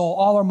 all our soul,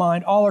 all our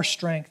mind, all our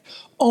strength.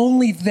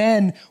 Only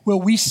then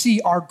will we see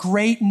our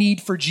great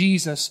need for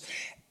Jesus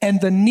and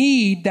the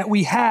need that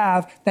we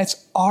have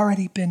that's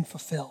already been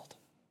fulfilled.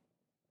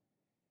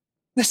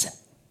 Listen,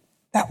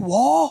 that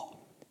wall,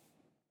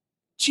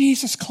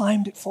 Jesus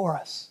climbed it for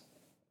us.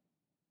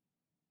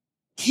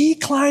 He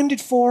climbed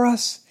it for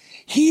us.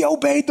 He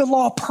obeyed the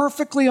law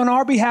perfectly on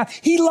our behalf.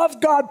 He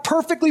loved God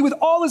perfectly with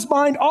all his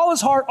mind, all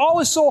his heart, all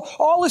his soul,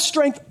 all his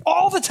strength,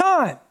 all the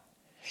time.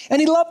 And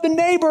he loved the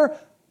neighbor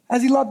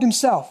as he loved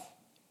himself.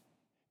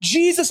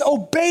 Jesus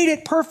obeyed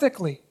it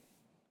perfectly.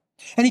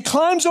 And he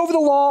climbs over the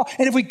law,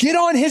 and if we get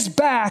on his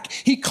back,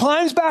 he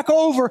climbs back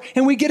over,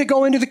 and we get to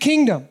go into the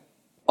kingdom.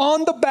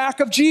 On the back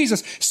of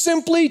Jesus.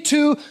 Simply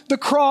to the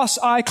cross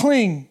I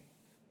cling.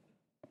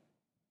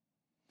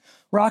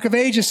 Rock of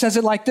Ages says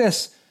it like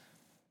this.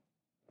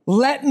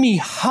 Let me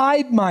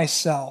hide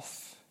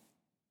myself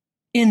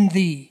in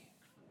thee.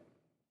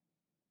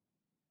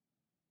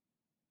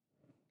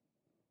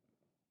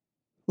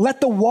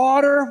 Let the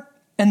water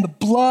and the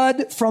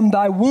blood from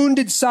thy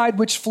wounded side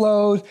which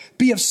flows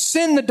be of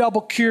sin the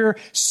double cure,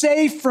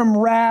 save from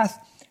wrath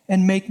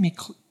and make me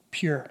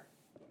pure.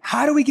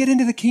 How do we get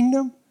into the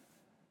kingdom?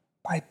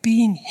 By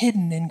being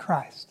hidden in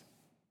Christ.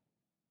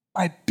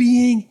 By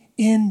being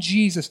in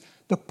Jesus,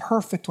 the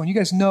perfect one. You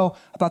guys know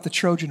about the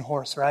Trojan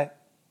horse, right?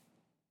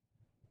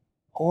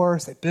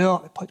 Horse, they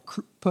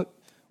put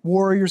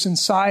warriors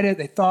inside it.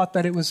 They thought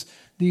that it was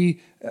to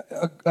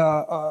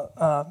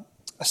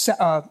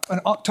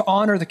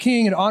honor the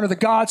king and honor the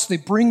gods. So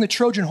they bring the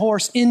Trojan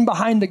horse in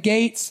behind the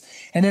gates,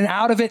 and then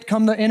out of it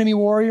come the enemy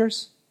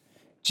warriors.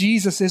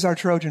 Jesus is our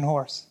Trojan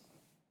horse.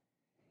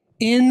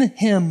 In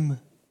him,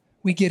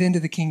 we get into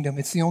the kingdom.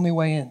 It's the only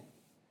way in.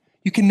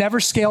 You can never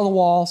scale the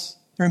walls.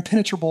 They're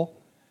impenetrable.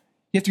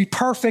 You have to be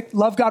perfect,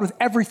 love God with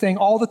everything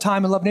all the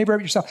time, and love neighbor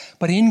as yourself.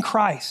 But in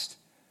Christ,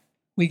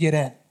 we get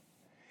in.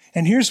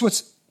 And here's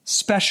what's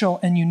special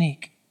and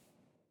unique.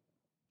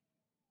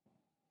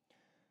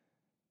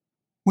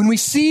 When we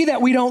see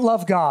that we don't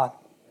love God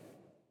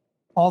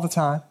all the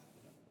time,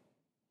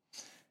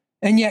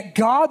 and yet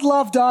God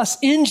loved us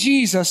in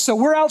Jesus, so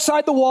we're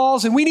outside the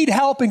walls and we need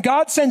help, and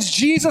God sends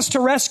Jesus to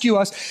rescue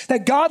us,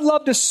 that God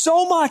loved us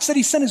so much that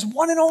he sent his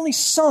one and only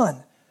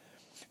Son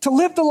to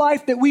live the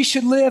life that we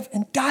should live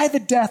and die the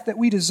death that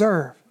we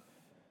deserve.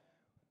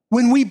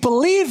 When we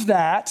believe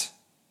that,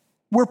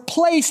 we're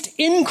placed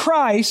in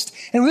Christ,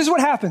 and this is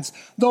what happens.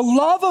 The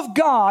love of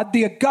God,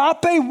 the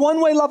agape,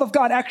 one-way love of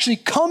God, actually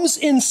comes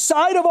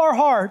inside of our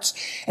hearts,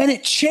 and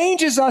it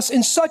changes us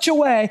in such a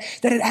way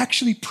that it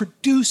actually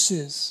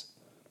produces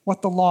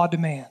what the law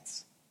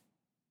demands.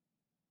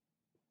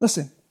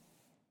 Listen,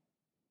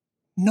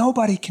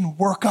 nobody can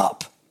work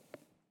up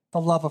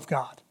the love of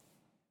God.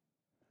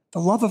 The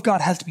love of God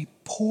has to be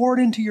poured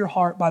into your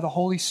heart by the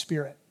Holy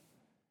Spirit.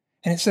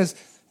 And it says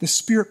the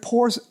Spirit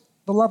pours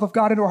the love of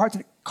God into our hearts,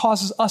 and it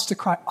causes us to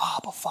cry,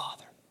 Abba,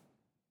 Father.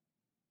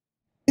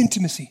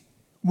 Intimacy,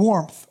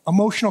 warmth,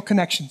 emotional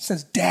connection. It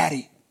says,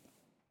 Daddy.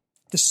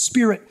 The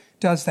Spirit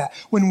does that.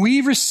 When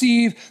we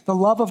receive the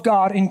love of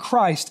God in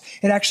Christ,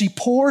 it actually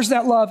pours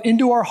that love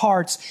into our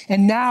hearts.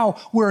 And now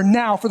we're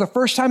for the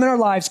first time in our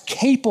lives,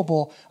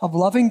 capable of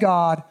loving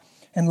God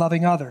and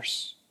loving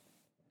others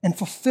and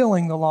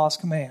fulfilling the law's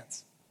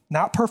commands.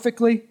 Not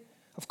perfectly,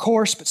 of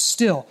course, but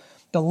still,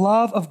 the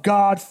love of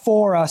God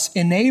for us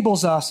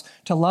enables us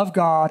to love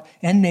God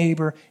and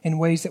neighbor in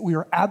ways that we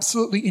were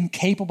absolutely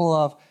incapable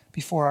of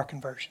before our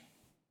conversion.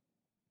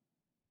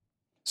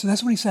 So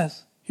that's what he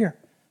says here.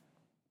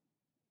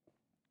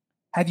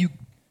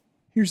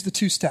 Here's the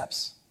 2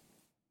 steps.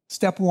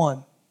 Step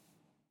 1,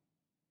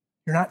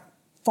 you're not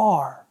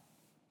far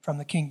from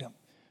the kingdom.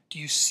 Do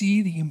you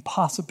see the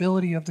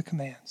impossibility of the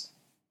commands?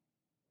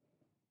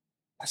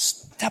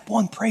 Step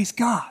one, praise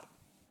God.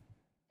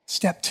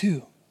 Step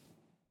two,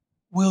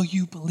 will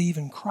you believe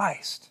in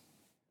Christ,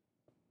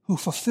 who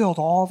fulfilled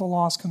all the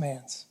law's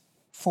commands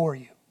for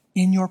you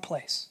in your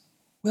place?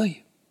 Will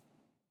you?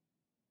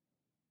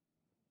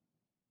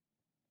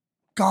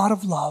 God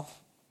of love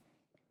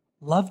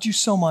loved you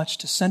so much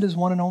to send his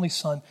one and only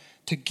Son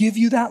to give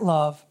you that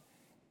love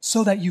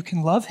so that you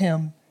can love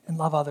him and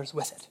love others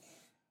with it.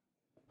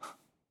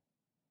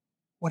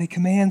 What he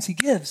commands, he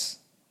gives.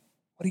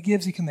 What he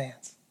gives, he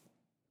commands.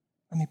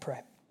 Let me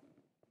pray.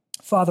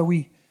 Father,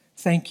 we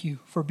thank you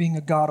for being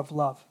a God of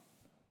love.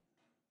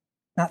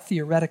 Not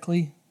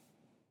theoretically,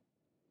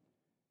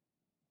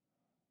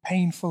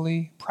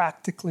 painfully,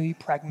 practically,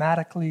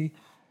 pragmatically.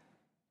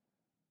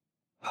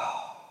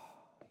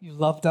 You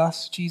loved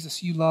us.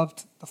 Jesus, you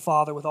loved the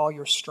Father with all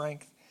your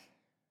strength.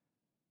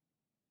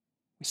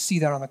 We see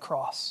that on the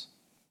cross.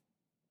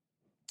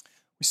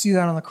 We see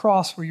that on the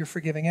cross where you're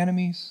forgiving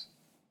enemies,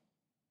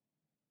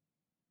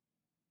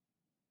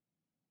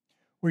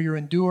 where you're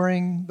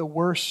enduring the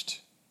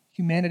worst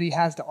humanity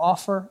has to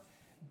offer,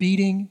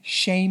 beating,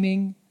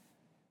 shaming,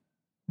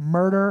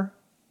 murder,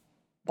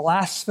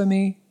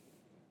 blasphemy.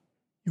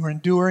 You are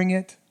enduring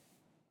it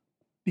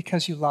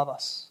because you love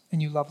us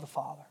and you love the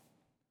Father.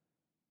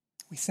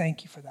 We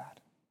thank you for that.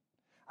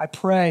 I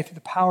pray through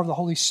the power of the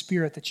Holy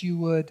Spirit that you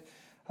would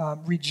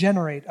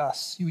regenerate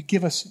us. You would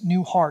give us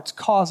new hearts.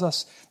 Cause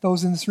us,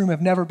 those in this room who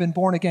have never been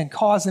born again,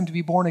 cause them to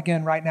be born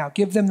again right now.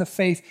 Give them the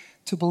faith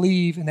to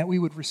believe, and that we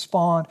would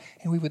respond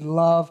and we would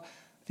love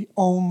the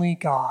only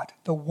God,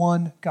 the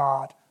one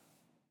God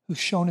who's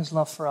shown his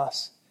love for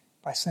us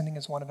by sending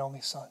his one and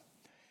only Son.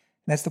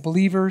 And as the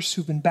believers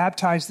who've been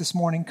baptized this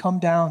morning come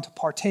down to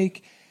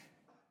partake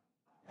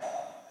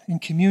in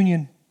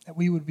communion, that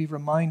we would be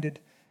reminded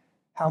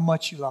how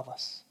much you love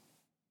us,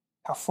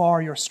 how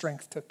far your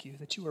strength took you,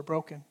 that you were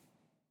broken.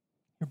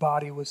 Your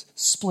body was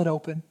split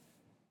open,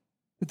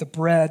 that the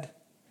bread,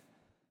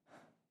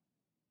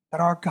 that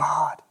our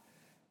God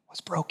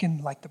was broken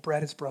like the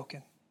bread is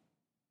broken,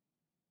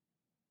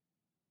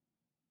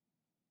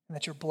 and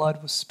that your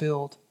blood was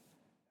spilled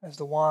as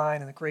the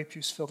wine and the grape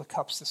juice fill the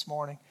cups this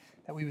morning,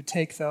 that we would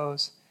take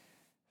those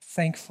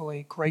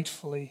thankfully,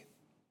 gratefully,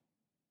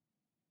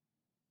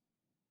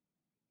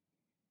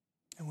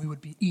 and we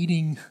would be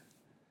eating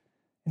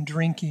and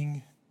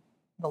drinking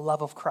the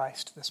love of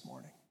Christ this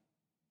morning.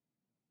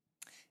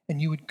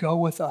 And you would go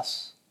with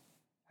us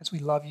as we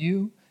love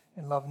you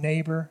and love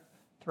neighbor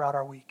throughout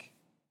our week.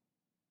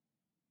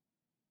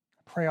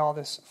 I pray all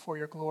this for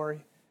your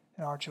glory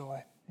and our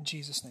joy. In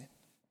Jesus' name,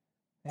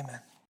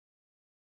 amen.